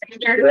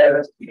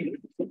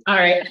 All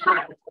right.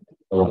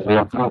 All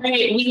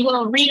right, we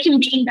will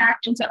reconvene back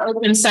into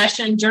open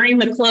session. During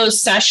the closed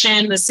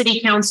session, the city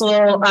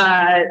council,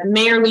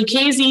 Mayor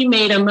Lucchese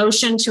made a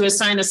motion to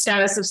assign a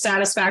status of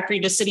satisfactory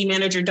to city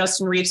manager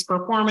Dustin Reeves'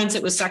 performance.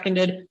 It was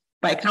seconded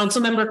by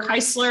Councilmember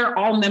Keisler.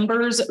 All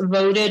members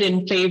voted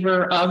in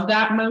favor of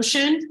that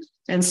motion.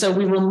 And so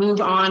we will move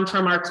on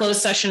from our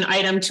closed session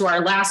item to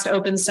our last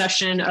open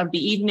session of the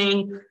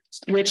evening,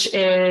 which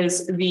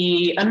is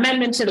the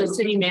amendment to the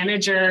city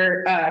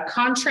manager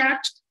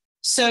contract.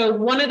 So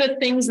one of the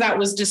things that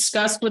was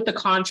discussed with the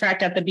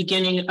contract at the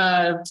beginning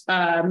of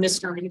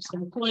Mr. Reed's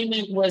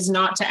employment was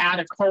not to add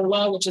a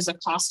COLA, which is a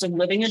cost of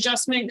living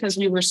adjustment, because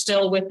we were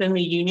still within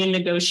the union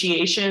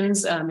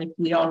negotiations. If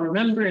we all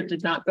remember, it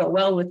did not go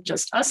well with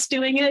just us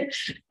doing it.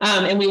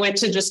 And we went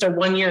to just a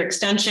 1-year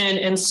extension.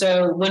 And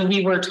so when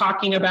we were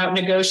talking about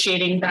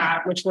negotiating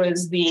that, which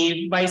was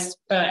the vice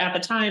at the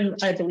time,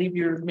 I believe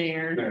your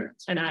mayor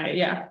and I,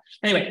 yeah.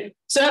 Anyway,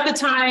 so at the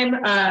time,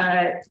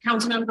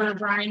 Councilmember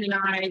Brian and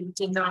I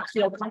did not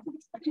feel comfortable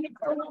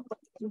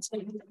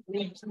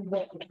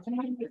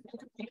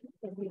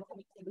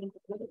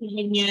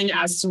union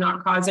as to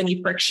not cause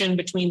any friction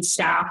between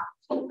staff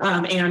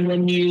and the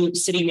new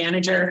city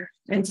manager.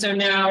 And so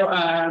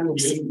now,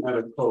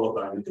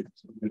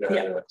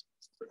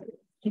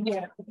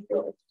 yeah.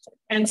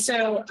 And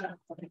so,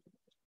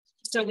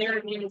 so there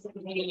is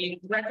a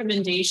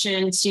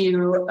recommendation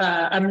to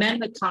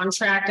amend the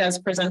contract as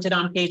presented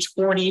on page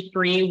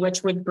 43,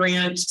 which would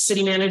grant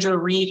city manager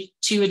Reed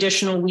 2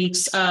 additional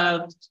weeks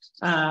of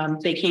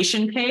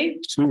vacation pay.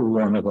 2 or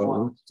 1 of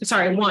those.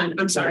 Sorry, 1.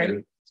 I'm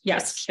sorry.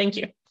 Yes, thank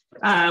you.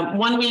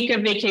 1 week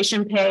of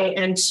vacation pay,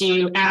 and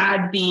to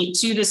add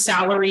to the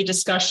salary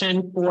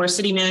discussion for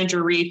city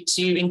manager Reed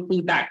to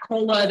include that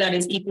COLA that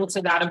is equal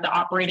to that of the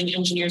operating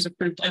engineer's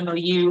approved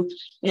MOU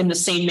in the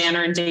same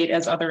manner and date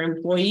as other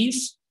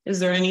employees. Is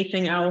there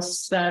anything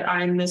else that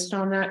I missed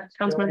on that,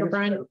 Councilmember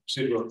Brian?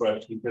 Procedural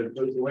question, because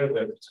the way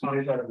that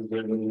contract is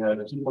written, we had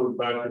a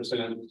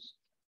 2.5%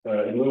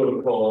 in lieu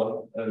of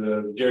COLA as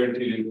a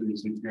guaranteed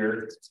increase each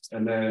year,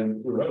 and then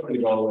we were hoping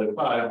to go all the way to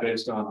 5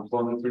 based on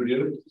performance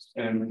review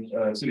and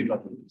city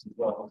governments as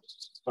well.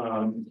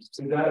 Is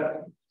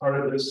that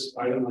part of this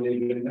item on the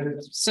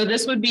agenda? So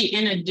this would be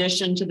in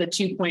addition to the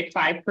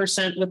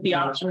 2.5% with the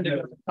option to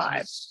go to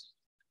 5.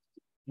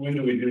 When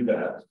do we do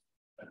that?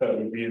 I thought it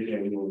would be the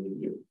annual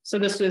review. So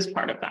this is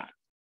part of that.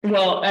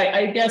 Well,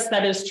 I guess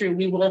that is true.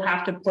 We will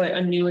have to put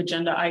a new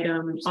agenda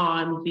item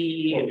on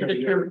the.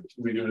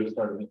 We do it as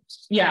part of it.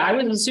 Yeah, I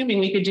was assuming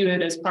we could do it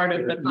as part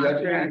of the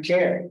contract.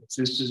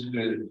 This is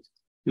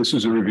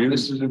a review.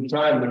 This is the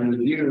time to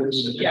review. This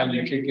is the time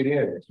to kick it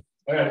in.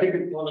 I think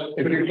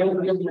if you're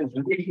going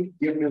to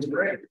give him his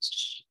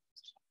breaks.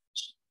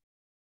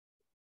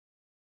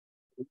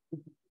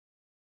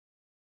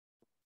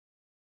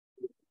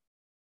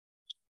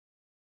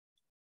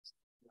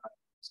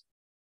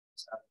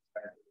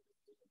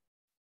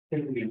 We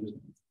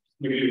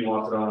didn't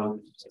walk it on.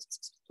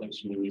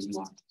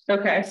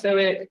 Okay,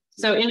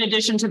 so in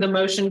addition to the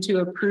motion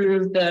to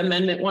approve the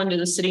amendment 1 to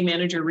the city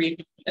manager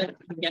Reed,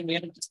 again, we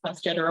haven't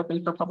discussed yet or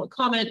open for public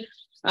comment.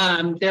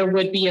 There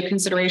would be a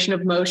consideration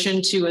of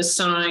motion to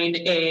assign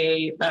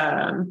a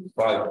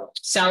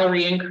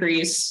salary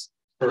increase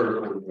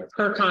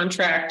per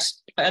contract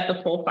at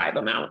the full 5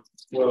 amount.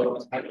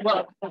 Well,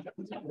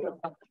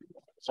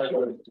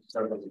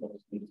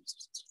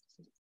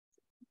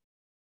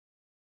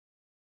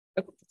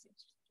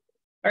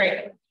 all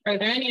right. Are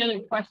there any other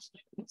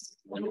questions?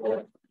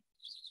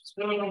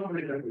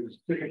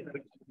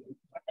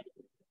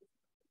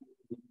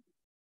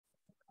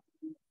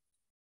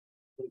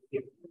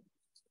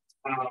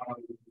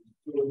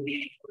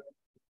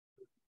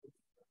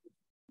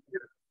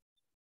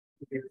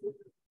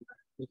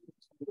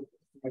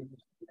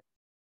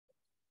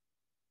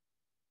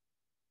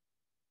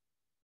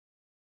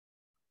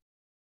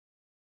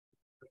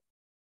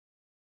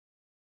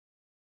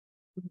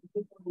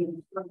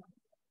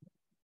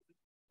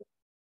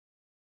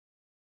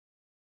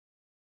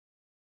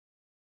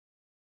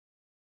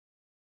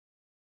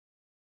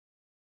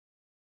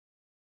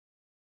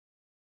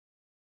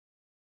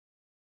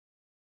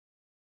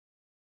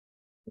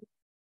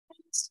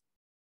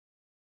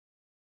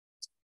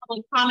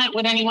 Public comment.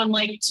 Would anyone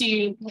like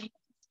to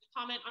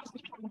comment on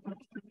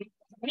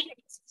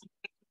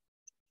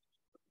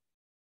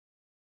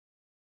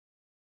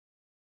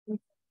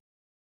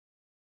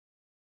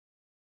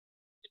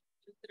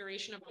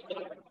consideration of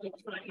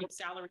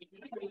salary?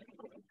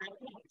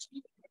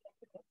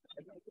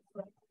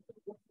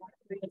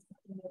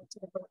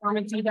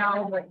 Performance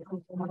eval, like 5%.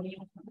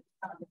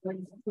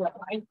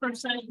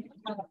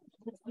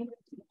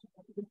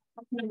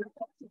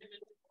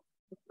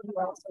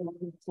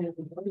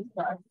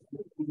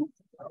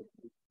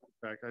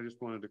 I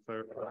just wanted to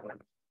clarify.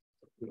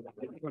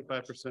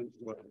 5%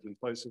 was in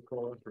place of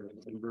COLA for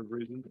a number of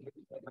reasons.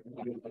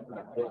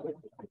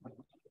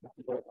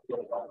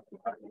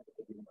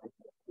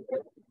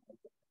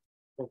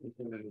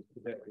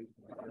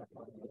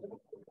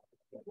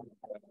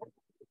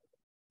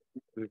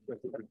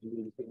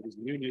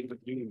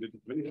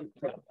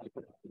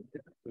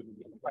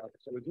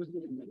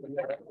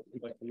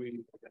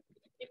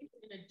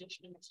 In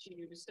addition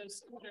to, so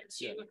similar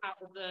to how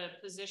the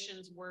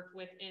positions work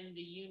within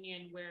the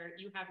union where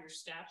you have your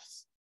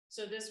steps.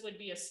 So this would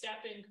be a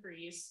step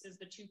increase is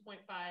the 2.5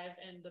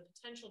 and the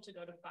potential to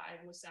go to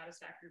 5 with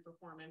satisfactory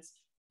performance.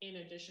 in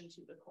addition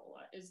to the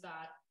COLA. Is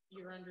that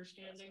your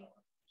understanding?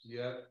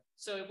 Yeah,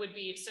 So it would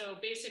be, so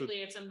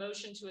basically it's a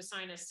motion to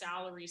assign a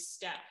salary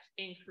step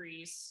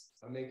increase.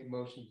 I make a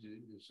motion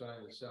to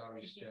assign the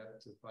salary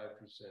step to 5%.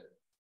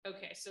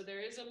 Okay, so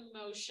there is a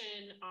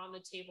motion on the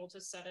table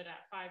to set it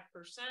at 5%.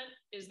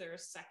 Is there a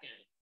second?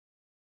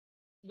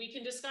 We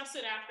can discuss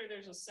it after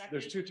there's a second.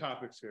 There's two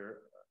topics here.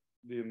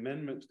 The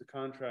amendment to the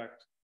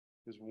contract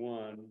is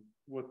one,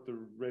 what the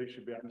rate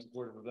should be. I'm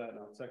supportive of that and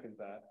I'll second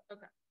that.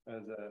 Okay.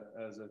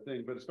 As a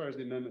thing, but as far as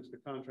the amendment to the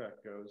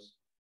contract goes,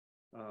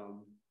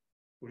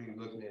 what are you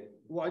looking at?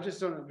 well, I just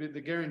don't, the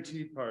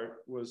guaranteed part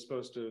was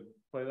supposed to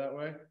play that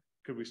way.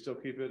 Could we still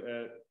keep it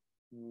at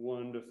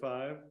 1 to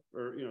 5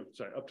 or,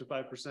 up to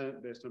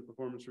 5% based on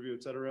performance review,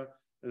 et cetera?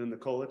 And then the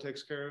COLA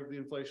takes care of the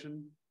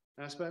inflation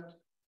aspect?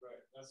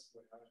 Right, that's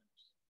what I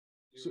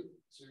So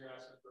you're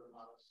asking for a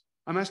modest.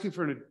 I'm asking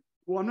for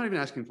well, I'm not even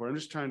asking for it. I'm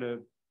just trying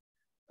to,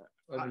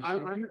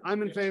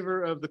 I'm in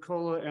favor of the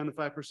COLA and the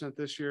 5%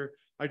 this year.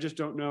 I just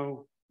don't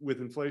know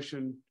with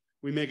inflation,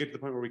 we may get to the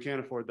point where we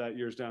can't afford that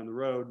years down the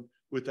road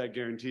with that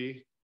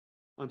guarantee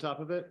on top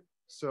of it.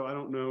 So I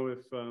don't know if,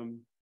 and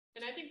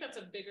I think that's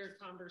a bigger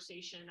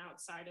conversation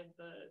outside of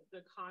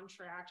the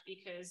contract,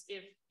 because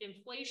if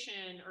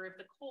inflation or if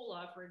the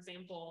COLA, for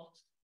example,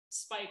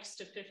 spikes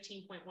to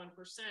 15.1%,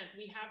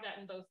 we have that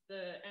in both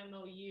the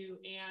MOU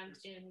and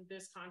in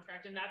this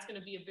contract, and that's going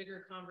to be a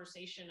bigger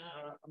conversation.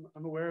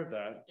 I'm aware of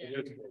that.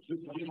 Yeah.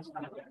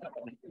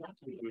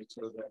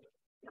 So that,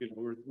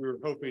 we're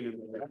hoping in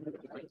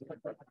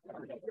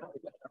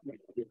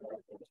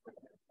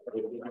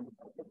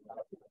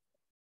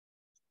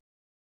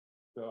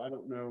so I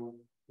don't know.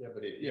 Yeah,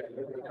 but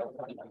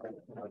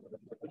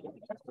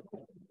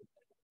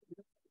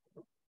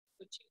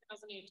The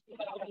 2008.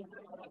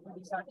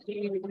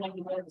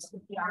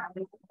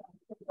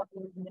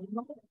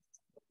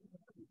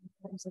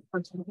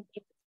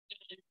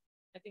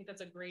 I think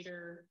that's a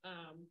greater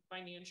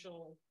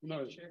financial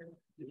picture.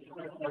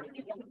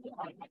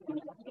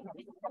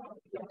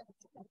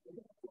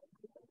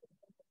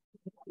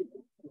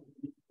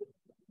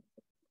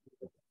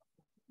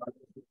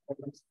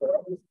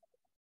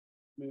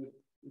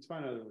 It's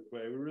fine either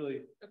way. We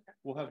really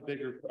will have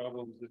bigger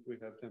problems if we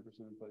have 10%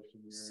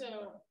 inflation here.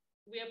 So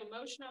we have a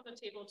motion on the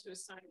table to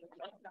assign the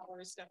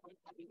salary step.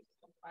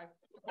 I'm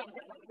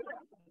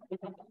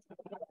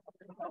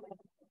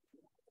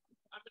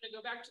going to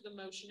go back to the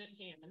motion at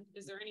hand.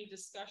 Is there any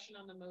discussion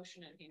on the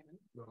motion at hand?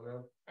 no.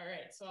 All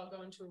right, so I'll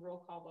go into a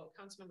roll call vote.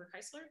 Councilmember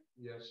Keisler?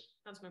 Yes.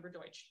 Councilmember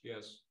Deutsch?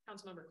 Yes.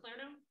 Councilmember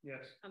Clarno?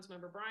 Yes.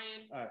 Councilmember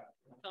Bryan? Aye.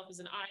 Myself is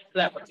an aye. So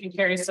that motion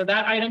carries. So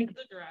that item is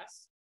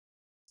addressed.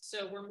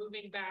 So we're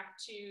moving back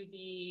to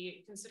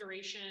the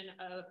consideration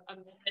of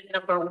amendment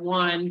number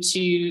 1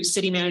 to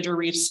City Manager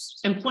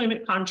Reef's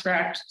employment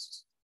contract.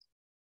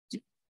 So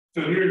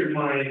here's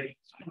my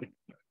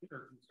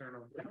concern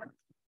on that,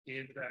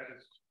 is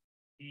that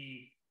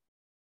the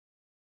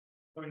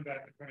going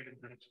back to trying to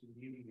manage the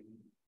union.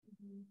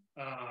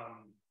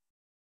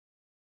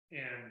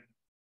 And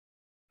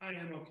I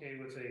am okay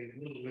with a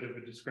little bit of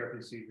a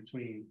discrepancy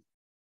between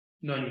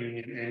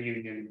non-union and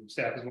union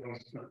staff, as long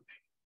as it's not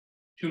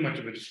too much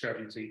of a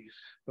discrepancy.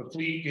 But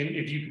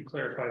if you could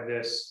clarify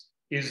this,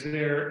 is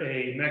there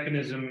a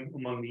mechanism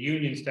among the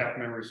union staff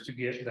members to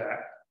get that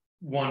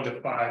 1 to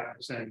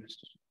 5%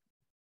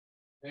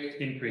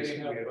 increase? They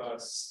have a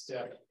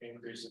step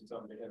increase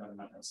until they hit a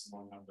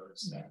maximum number of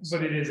steps.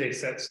 But it is a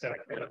set step.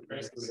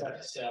 There's a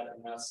set step,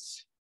 and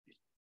that's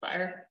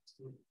Fire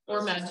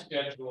or med.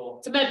 Schedule.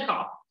 It's a med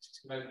call.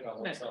 Med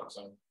call. Med call.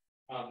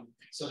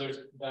 So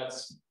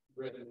that's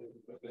written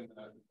within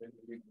the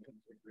agreement.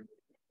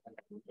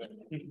 But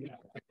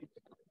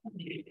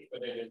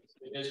it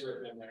is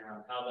written in there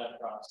on how that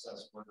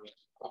process works,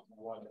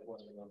 what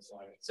it looks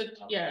like. So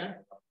yeah,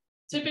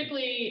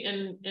 typically,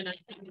 and I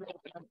think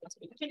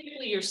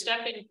typically your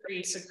step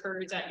increase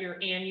occurs at your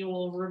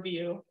annual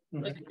review.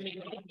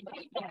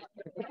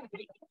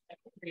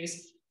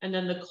 And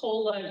then the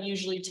COLA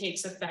usually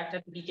takes effect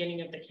at the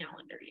beginning of the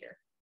calendar year.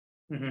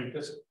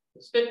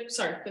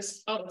 Sorry,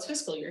 it's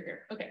fiscal year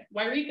here. Okay,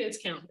 why read it's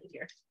calendar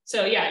year?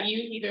 So yeah, you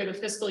either the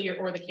fiscal year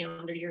or the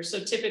calendar year. So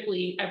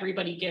typically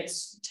everybody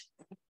gets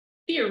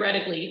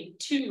theoretically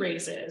 2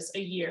 raises a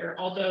year,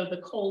 although the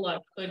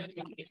COLA could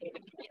be a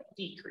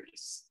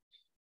decrease.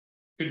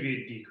 Could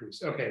be a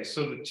decrease. Okay,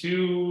 so the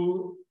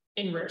 2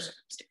 in rare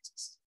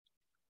circumstances.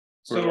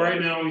 So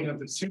right now we have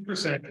the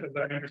 2%, as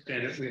I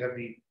understand it, we have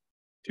the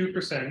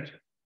 2%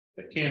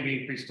 that can be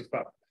increased to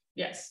 5.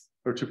 Yes.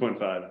 Or 2.5.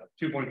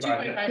 2.5.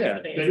 Yeah.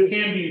 That it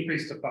can be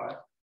increased to 5.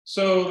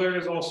 So there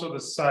is also the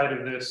side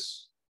of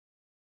this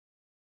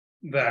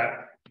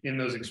that in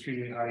those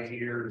extremely high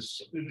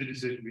years, the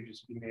decision would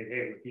just be made,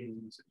 hey, we're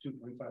keeping this at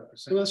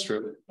 2.5%. Well, that's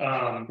true.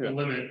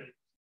 Limit,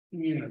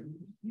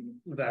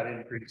 that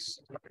increase.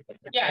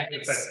 Yeah,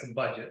 Affects the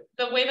budget.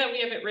 The way that we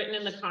have it written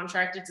in the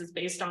contract, it's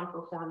based on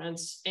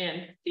performance,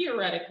 and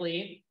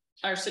theoretically,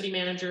 our city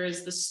manager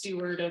is the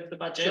steward of the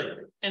budget.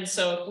 Sure. And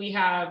so if we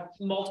have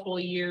multiple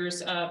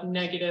years of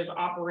negative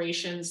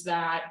operations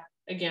that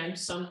again,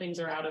 some things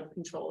are out of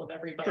control of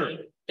everybody.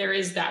 Sure. There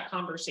is that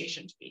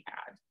conversation to be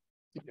had.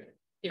 Okay.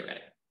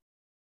 Theoretically.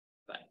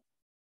 But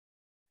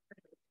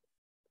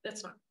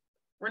that's not,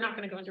 we're not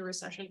going to go into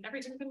recession.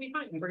 Everything's going to be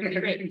fine. We're going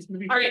to be great.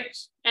 All right.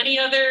 Any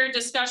other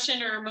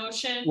discussion or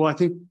motion? Well, I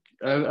think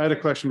I had a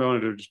question, but I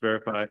wanted to just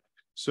verify.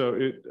 So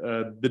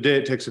the day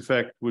it takes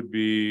effect would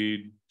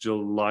be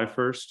July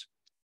 1st.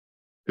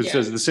 Because it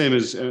says the same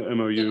as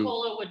MOU. The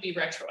COLA would be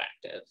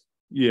retroactive.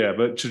 Yeah,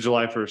 but to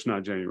July 1st,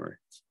 not January.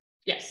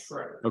 Yes.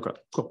 Correct. Okay,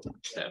 cool.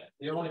 So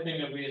The only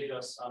thing that we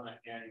adjust on the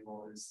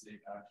annual is the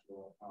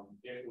actual,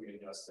 if we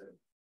adjust it,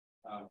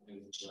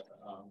 is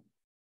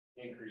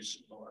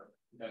increase or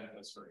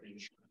benefits for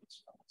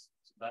insurance.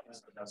 So that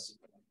is adjusted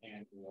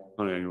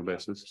On an annual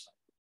basis.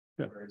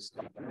 Yeah.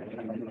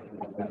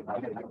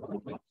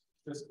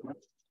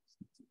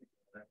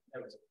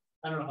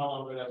 I don't know how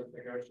long that would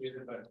negotiate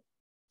it, but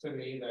to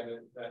me,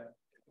 that.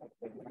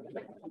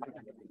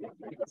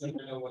 I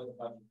know what the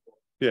budget for.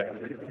 Yeah.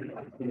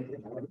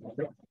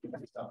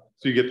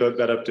 So you get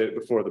that update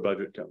before the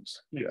budget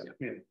comes. Yeah.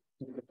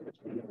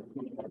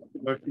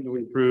 Motion to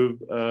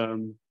approve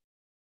amendment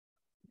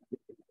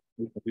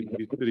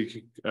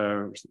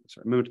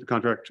to the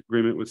contract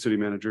agreement with city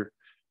manager.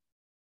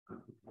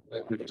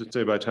 To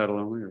say by title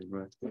only or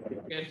by.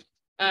 good.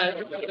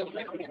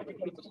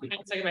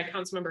 Second by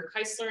Councilmember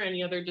Keisler.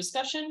 Any other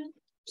discussion?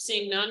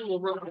 Seeing none, we'll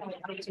roll call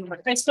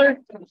Councilmember Keisler.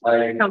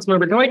 Aye.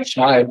 Councilmember Deutsch.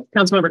 Aye.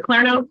 Councilmember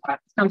Clarno.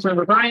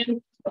 Councilmember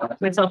Bryan.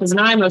 Myself as an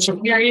aye.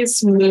 Motion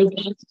carries. Move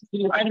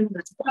into item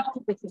number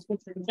 12. This is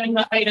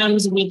agenda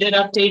items. We did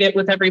update it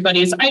with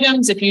everybody's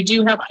items. If you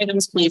do have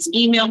items, please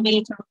email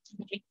me.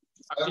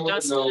 Dr.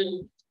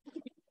 Dustin.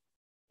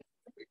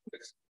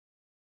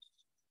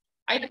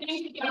 I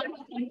think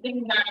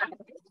something that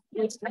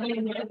is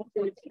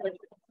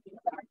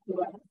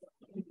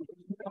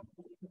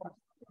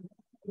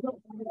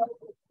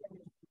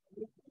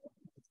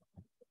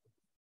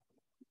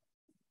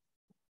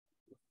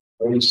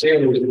What he's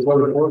saying is the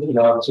code enforcement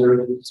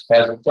officer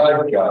has a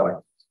side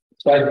job,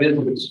 side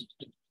business.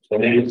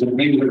 And it is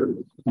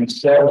illegal. He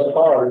sells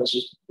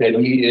cars that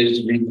he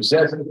is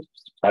repossessing.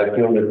 I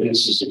feel that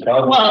this is a.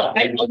 well,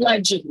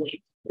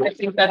 allegedly. I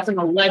think that's an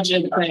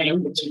alleged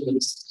thing.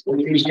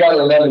 He's got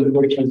 11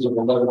 pictures of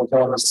 11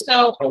 cars.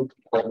 So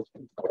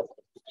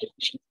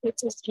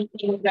it's just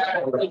something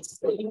that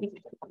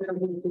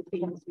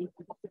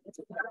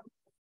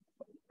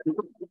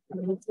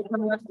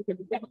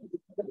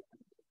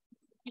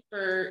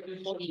for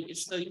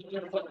employees, so you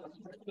can put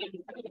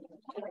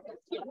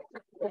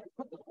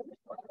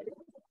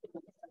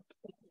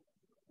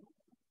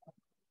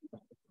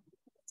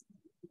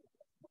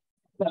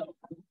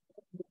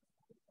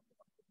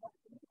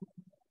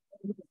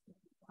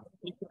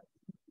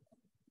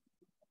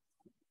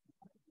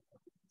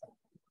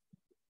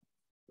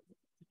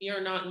we are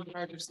not in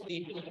charge of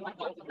safety.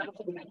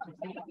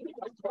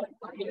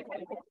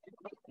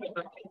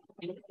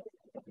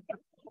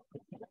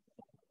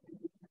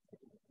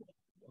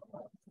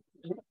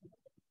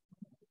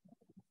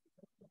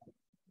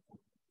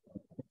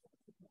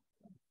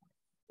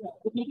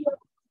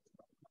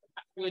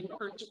 Would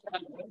purchase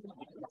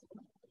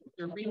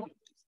your real.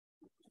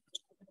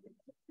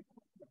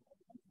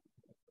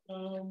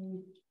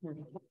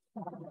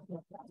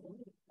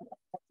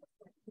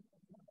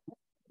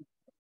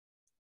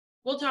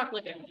 We'll talk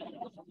later.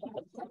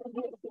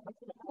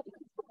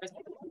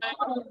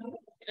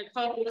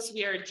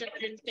 We are adjourned.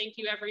 Thank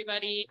you,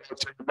 everybody.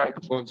 Take the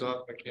microphones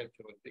off. I can't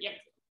do it. Yeah.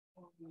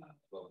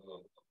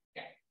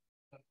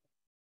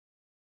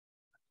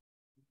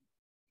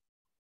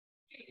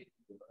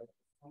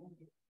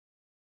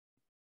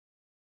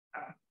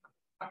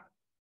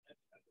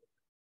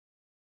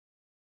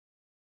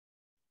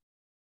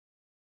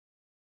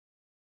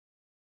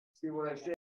 See what I said?